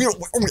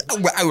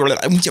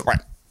 p.m.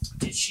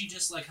 Did she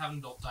just like have an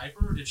adult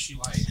diaper, or did she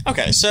like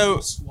Okay, so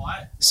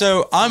squat?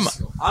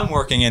 I'm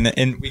working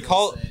in we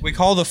call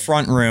the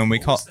front room. We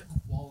call. What's the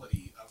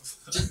quality of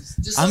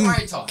Just let I'm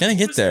Ryan talk. gonna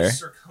get there.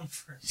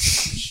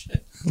 circumference?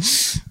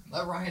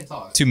 Let Ryan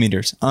talk. 2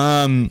 meters.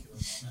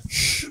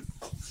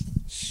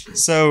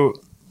 So,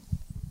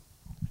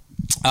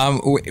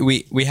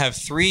 we have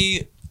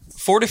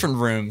 4 different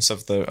rooms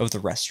of the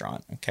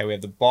restaurant. Okay, we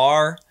have the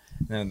bar,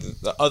 and then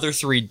the other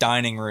 3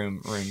 dining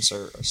rooms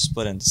are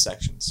split into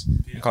sections.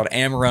 They're called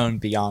Amarone,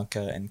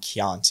 Bianca, and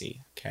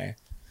Chianti. Okay,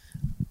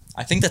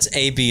 I think that's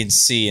A, B, and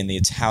C in the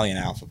Italian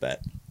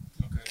alphabet.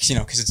 Okay.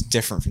 Because it's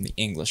different from the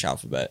English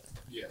alphabet.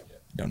 Yeah.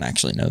 Don't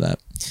actually know that.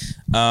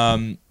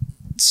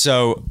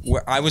 So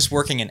I was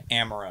working in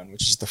Amarone,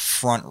 which is the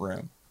front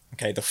room.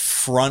 Okay, the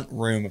front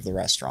room of the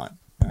restaurant.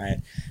 All right,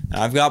 and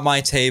I've got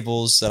my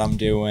tables that I'm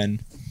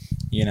doing.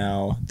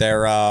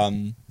 They're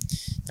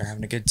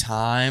having a good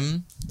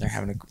time. They're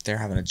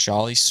having a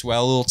jolly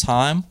swell little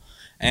time.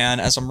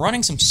 And as I'm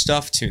running some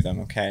stuff to them,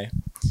 okay,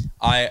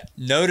 I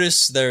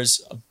notice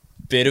there's a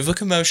bit of a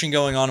commotion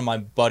going on in my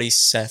buddy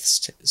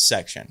Seth's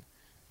section.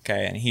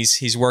 Okay, and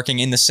he's working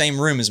in the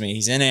same room as me.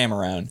 He's in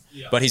Amarone,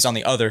 but he's on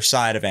the other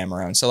side of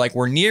Amarone. So like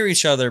we're near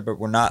each other, but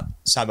we're not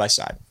side by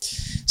side.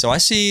 So I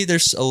see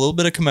there's a little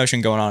bit of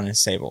commotion going on in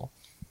his table.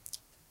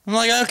 I'm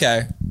like,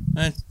 okay,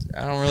 I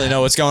don't really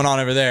know what's going on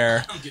over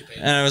there.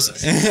 And I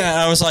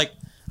was like,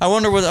 I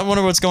wonder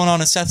what's going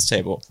on at Seth's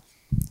table.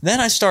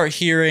 Then I start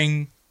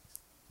hearing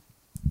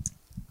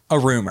a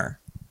rumor.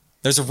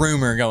 There's a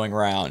rumor going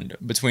around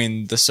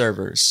between the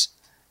servers,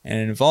 and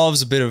it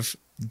involves a bit of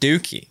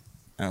dookie.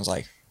 And I was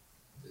like,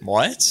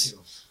 what?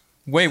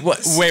 Wait,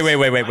 what?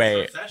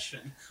 Wait.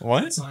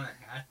 What?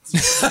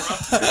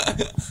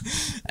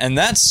 And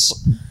that's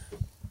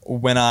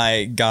when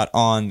I got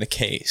on the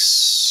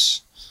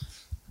case.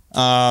 So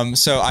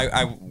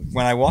I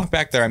when I walked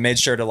back there, I made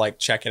sure to like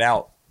check it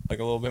out like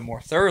a little bit more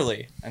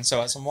thoroughly. And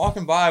so as I'm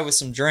walking by with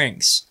some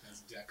drinks,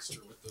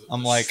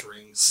 I'm like,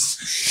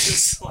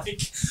 just like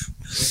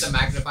With the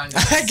magnifying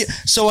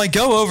glass. so I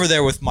go over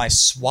there with my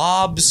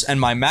swabs and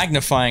my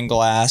magnifying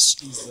glass.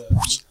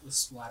 the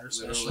splatter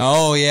special.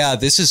 Oh yeah,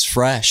 this is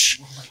fresh.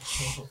 Oh my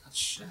God,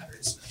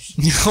 shatter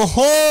special.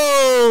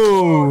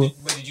 Oh!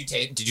 Wait,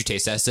 did you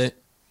taste test it?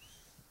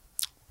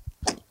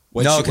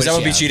 No, because that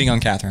would be cheating on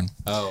Catherine.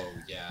 Oh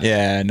yeah.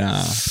 Yeah,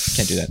 no,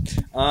 can't do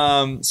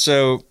that.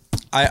 So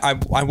I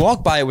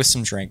walked by with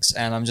some drinks,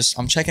 and I'm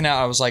checking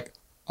out. I was like,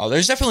 oh,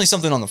 there's definitely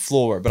something on the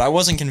floor, but I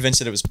wasn't convinced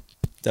that it was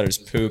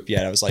poop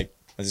yet. I was like,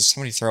 did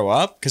somebody throw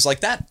up? Because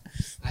like that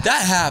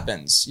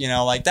happens,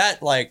 like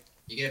that, like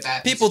You get a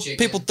bad people piece of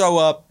chicken. throw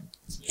up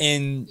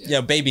in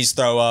babies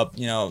throw up,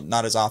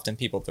 not as often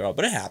people throw up,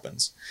 but it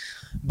happens.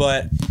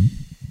 But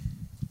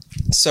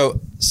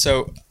so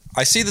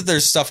I see that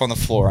there's stuff on the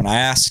floor, and I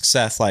ask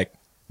Seth like,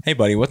 hey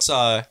buddy, what's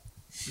going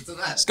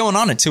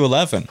on at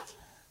 211?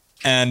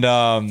 And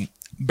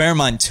bear in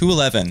mind,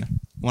 211,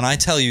 when I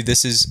tell you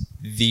this is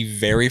the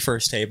very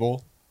first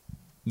table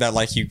that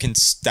like you can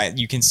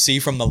see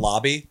from the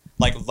lobby,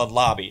 like the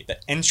lobby, the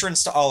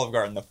entrance to Olive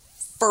Garden, the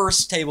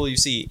first table you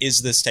see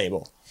is this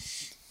table.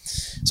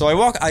 So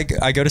I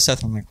go to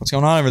Seth, and I'm like, what's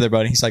going on over there,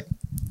 buddy? He's like,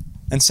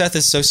 and Seth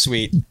is so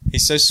sweet.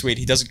 He's so sweet.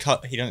 He doesn't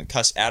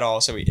cuss at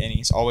all. So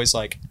he's always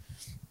like,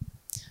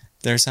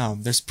 there's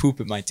poop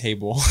at my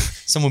table.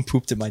 Someone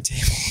pooped at my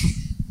table.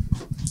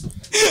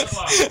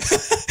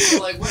 So,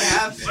 like, what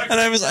happened? And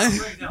I was like,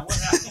 Right now, what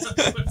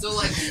happened? So,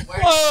 like,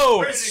 whoa,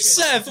 where did it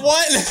Seth,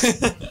 what?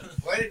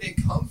 Where did it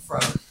come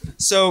from?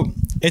 So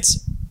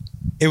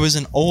it was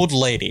an old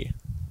lady,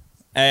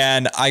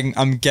 and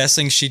I'm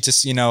guessing she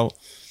just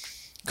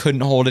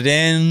couldn't hold it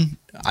in.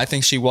 I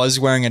think she was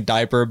wearing a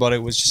diaper, but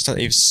it was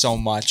so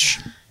much.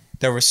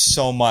 There was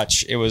so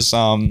much. It was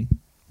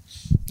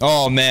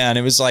oh man,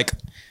 it was like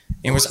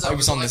it was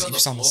on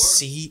the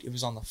seat. It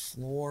was on the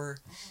floor.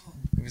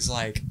 It was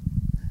like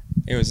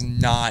it was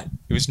not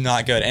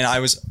good. And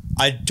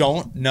I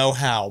don't know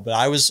how, but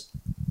I was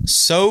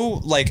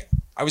so like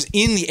I was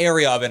in the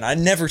area of it, and I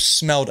never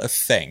smelled a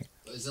thing.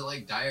 Was it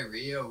like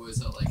diarrhea, or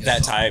was it like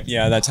That type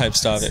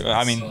stuff. It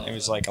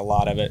was like a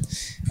lot of it.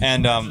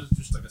 And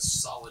just like a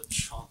solid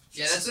chunk.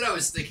 Yeah, that's what I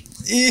was thinking.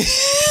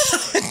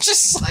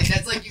 just Like,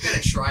 that's like, you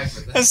gotta try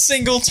for a that.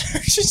 single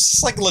turn. She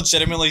just like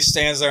legitimately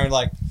stands there and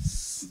like,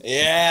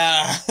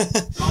 yeah.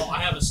 Oh, I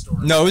have a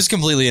story. No, it was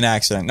completely an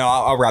accident. No,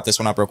 I'll wrap this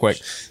one up real quick.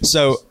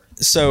 So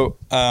they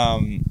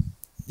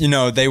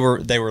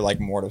were like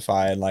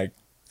mortified, like,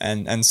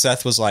 and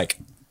Seth was like,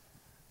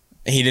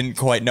 he didn't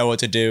quite know what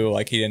to do.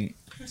 Like he didn't.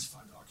 It's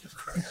fine, dog.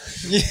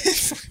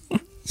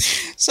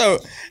 So,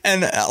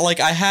 and like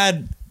I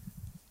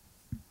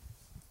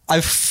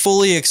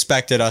fully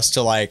expected us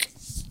to like.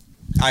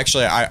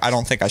 Actually, I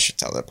don't think I should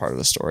tell that part of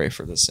the story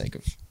for the sake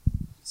of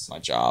my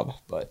job,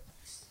 but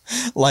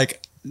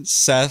like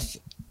Seth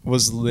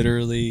was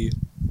literally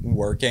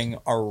working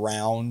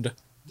around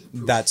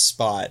that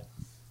spot,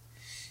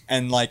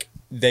 and like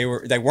they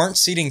weren't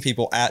seating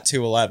people at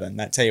 211,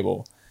 that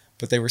table,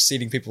 but they were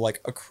seating people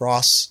like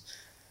across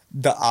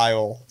the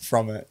aisle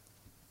from it,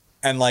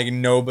 and like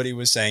nobody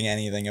was saying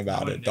anything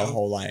about it the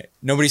whole night.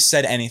 Nobody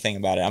said anything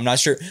about it. I'm not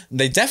sure.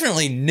 They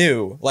definitely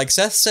knew. Like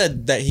Seth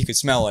said that he could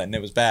smell it and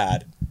it was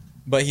bad,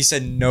 but he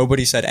said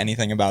nobody said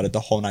anything about it the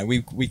whole night.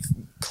 We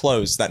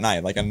closed that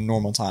night like a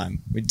normal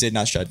time. We did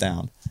not shut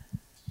down.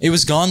 It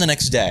was gone the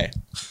next day.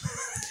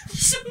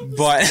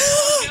 But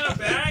got a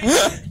bag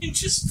and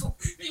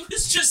it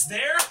was just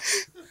there.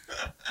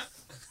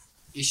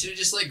 You should have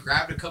just like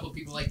grabbed a couple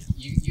people like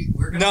you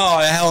we're gonna No,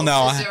 hell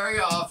no. this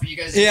area off for you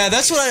guys. yeah,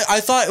 that's what I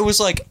thought. It was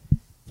like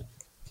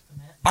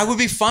I would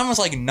be fine with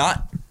like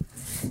not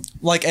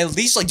like at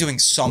least like doing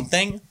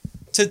something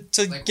to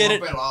like get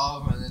rope it. it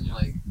off and then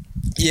like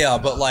Yeah,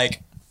 but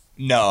like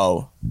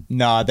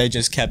nah, they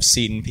just kept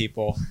seating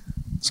people.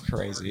 It's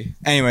crazy.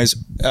 Anyways,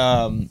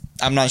 I'm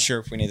not sure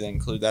if we need to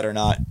include that or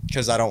not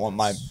because I don't want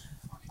my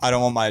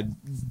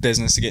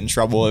business to get in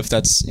trouble if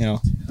that's, you know.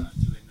 Do they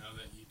know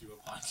that you do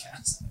a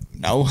podcast?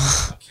 No.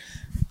 Okay.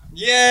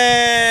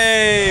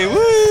 Yay!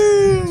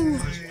 Woo! One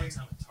time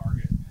at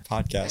Target.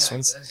 Podcast. yeah,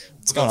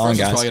 What's going on, First, it's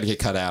guys? probably gonna get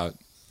cut out.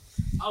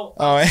 Oh,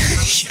 Oh, I yeah.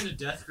 listened to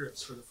Death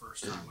Grips for the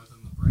first time within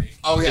the break.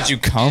 Oh yeah. Did you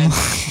come? And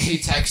he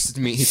texted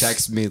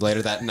me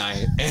later that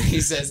night, and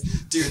he says,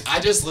 "Dude, I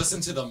just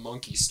listened to the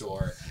Monkey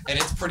Store, and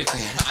it's pretty cool."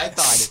 I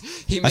thought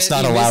That's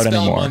not allowed misspelled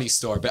anymore. Money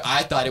Store, but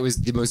I thought it was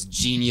the most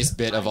genius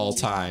bit of all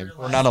time.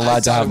 We're not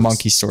allowed to I thought have it was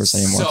monkey stores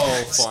anymore. So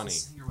funny. The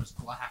singer was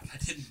black. I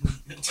didn't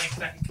like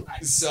that guy.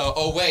 So,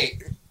 oh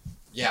wait,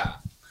 yeah,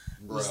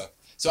 bruh.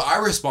 So I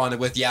responded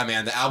with, "Yeah,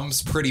 man, the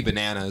album's pretty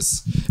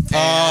bananas." And,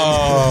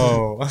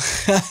 Oh.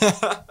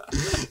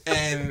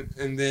 and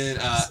then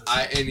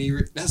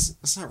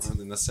that's not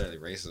really necessarily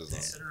racist. Though.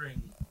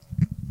 Considering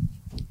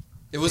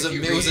It was If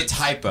you a read-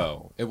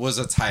 typo. It was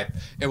a typo.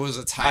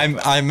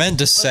 I meant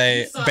to you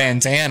say thought-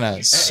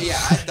 bandanas. Yeah,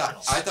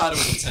 I thought it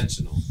was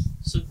intentional.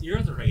 so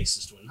you're the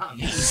racist one, not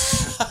me.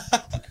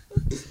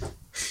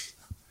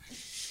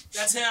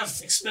 That's him.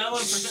 Expel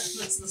him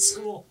from the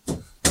school.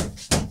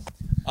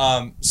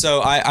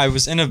 So I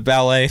was in a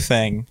ballet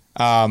thing.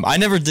 I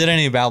never did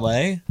any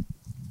ballet,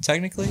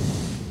 technically.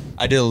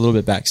 I did a little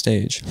bit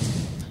backstage,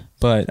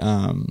 but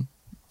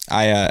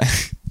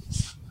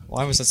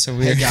why was that so Hey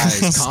weird?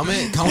 guys,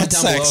 comment down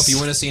That's below sex. if you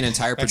want to see an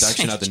entire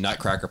production of the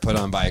Nutcracker put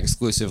on by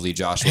exclusively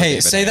Joshua. Hey,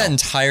 David say that Hale.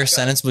 entire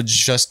sentence, but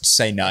just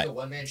say a nut.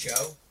 one-man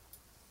show.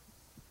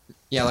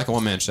 Yeah, like a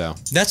one man show.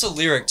 That's a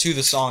lyric to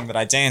the song that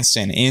I danced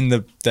in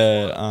the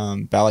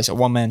ballet show,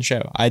 one man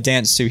show. I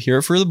danced to "Hear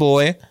It for the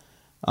Boy,"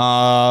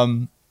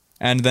 and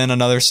then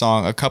another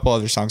song, a couple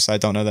other songs that I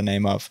don't know the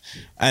name of,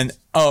 and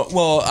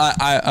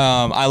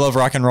I Love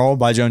Rock and Roll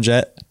by Joan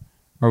Jett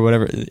or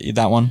whatever,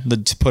 that one, the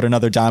 "To Put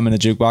Another Dime in the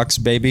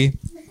Jukebox, Baby."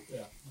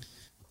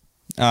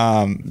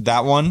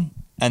 That one,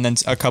 and then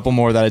a couple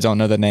more that I don't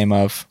know the name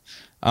of,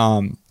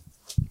 but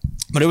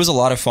it was a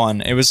lot of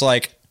fun. It was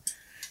like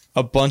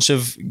a bunch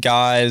of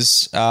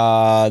guys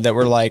that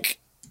were like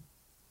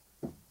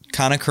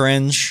kind of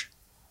cringe,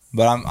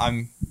 but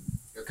I'm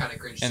You're kind of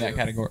cringe in too. that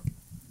category.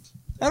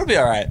 That'll be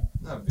all right.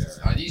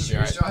 Are these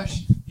yours,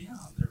 Josh? Yeah,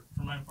 they're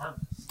from my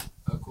apartment.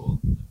 Oh, cool.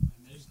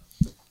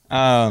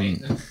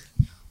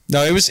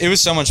 No, it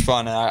was so much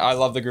fun. And I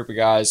love the group of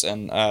guys,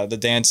 and the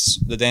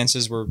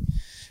dances were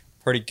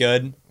pretty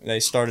good. They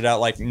started out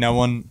like no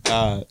one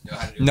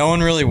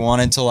really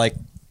wanted to like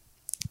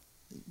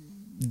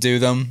do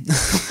them.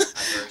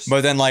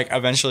 But then, like,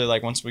 eventually,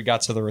 like, once we got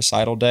to the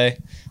recital day,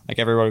 like,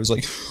 everybody was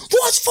like,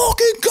 "Let's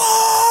fucking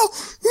go!"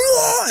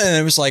 And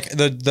it was like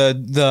the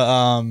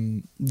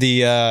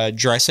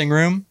dressing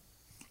room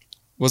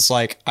was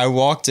like, I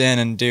walked in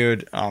and,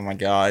 dude, oh my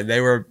god,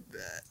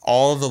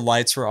 all of the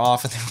lights were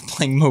off and they were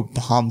playing Mo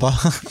Bamba,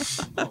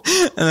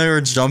 and they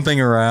were jumping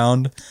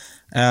around,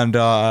 and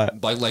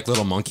Like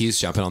little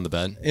monkeys jumping on the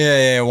bed.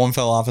 yeah, one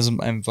fell off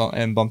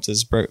and bumped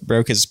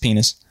broke his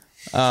penis.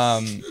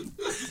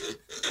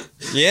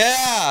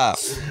 Yeah,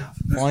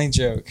 funny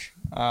joke.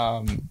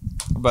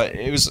 But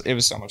it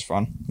was so much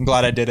fun. I'm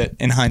glad I did it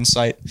in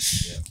hindsight.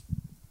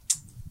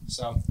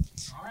 So, All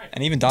right.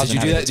 and even Dodson.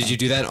 Did you do that? Did you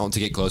do that to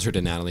get closer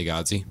to Natalie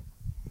Godsey?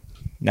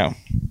 No,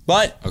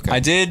 but Okay. I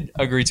did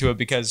agree to it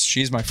because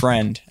she's my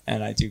friend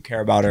and I do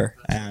care about her,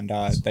 and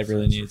they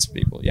really needed some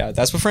people. Yeah,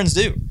 that's what friends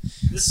do.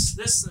 This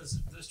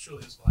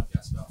truly is a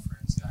podcast about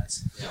friends,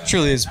 guys.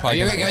 Truly is. Have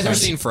you podcast guys ever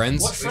seen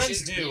Friends? What We friends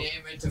should do? rename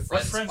it to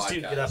What friends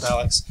do? Get up,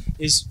 Alex.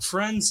 Is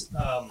friends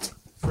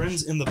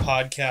in the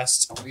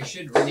podcast? We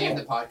should rename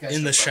the podcast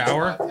In the to Friends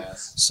shower?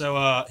 Podcast.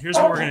 So here's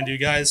what we're gonna do,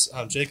 guys.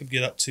 Jacob,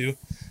 get up too.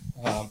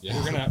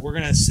 We're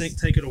gonna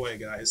take it away,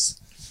 guys.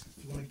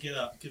 you want to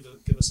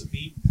give us a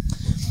beat.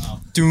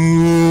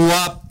 Do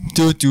up,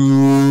 do up,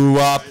 do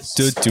up,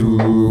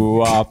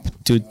 do up,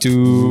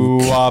 do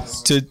up,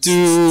 do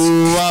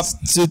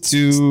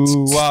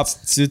up,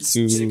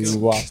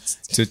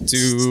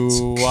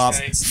 do up.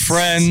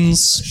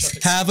 Friends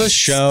have a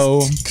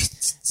show.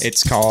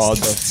 It's called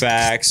the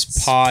Facts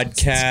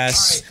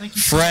Podcast.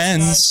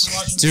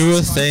 Friends do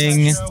a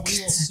thing.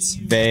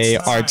 They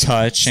are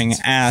touching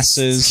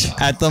asses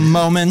at the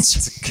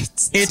moment.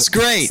 It's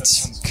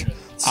great.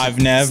 I've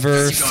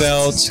never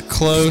felt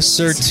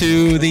closer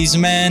to these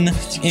men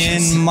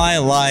in my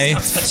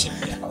life.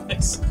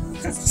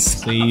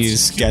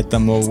 Please get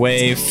them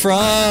away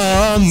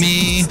from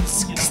me.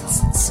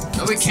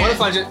 No, we can't. What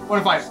if I did it? What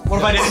if I did it?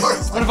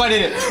 What if I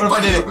did it? What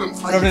if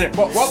I did it?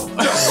 Whoa.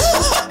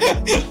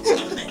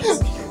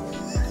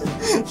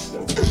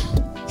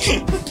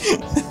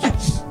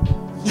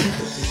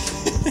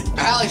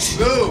 Alex,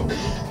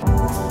 move.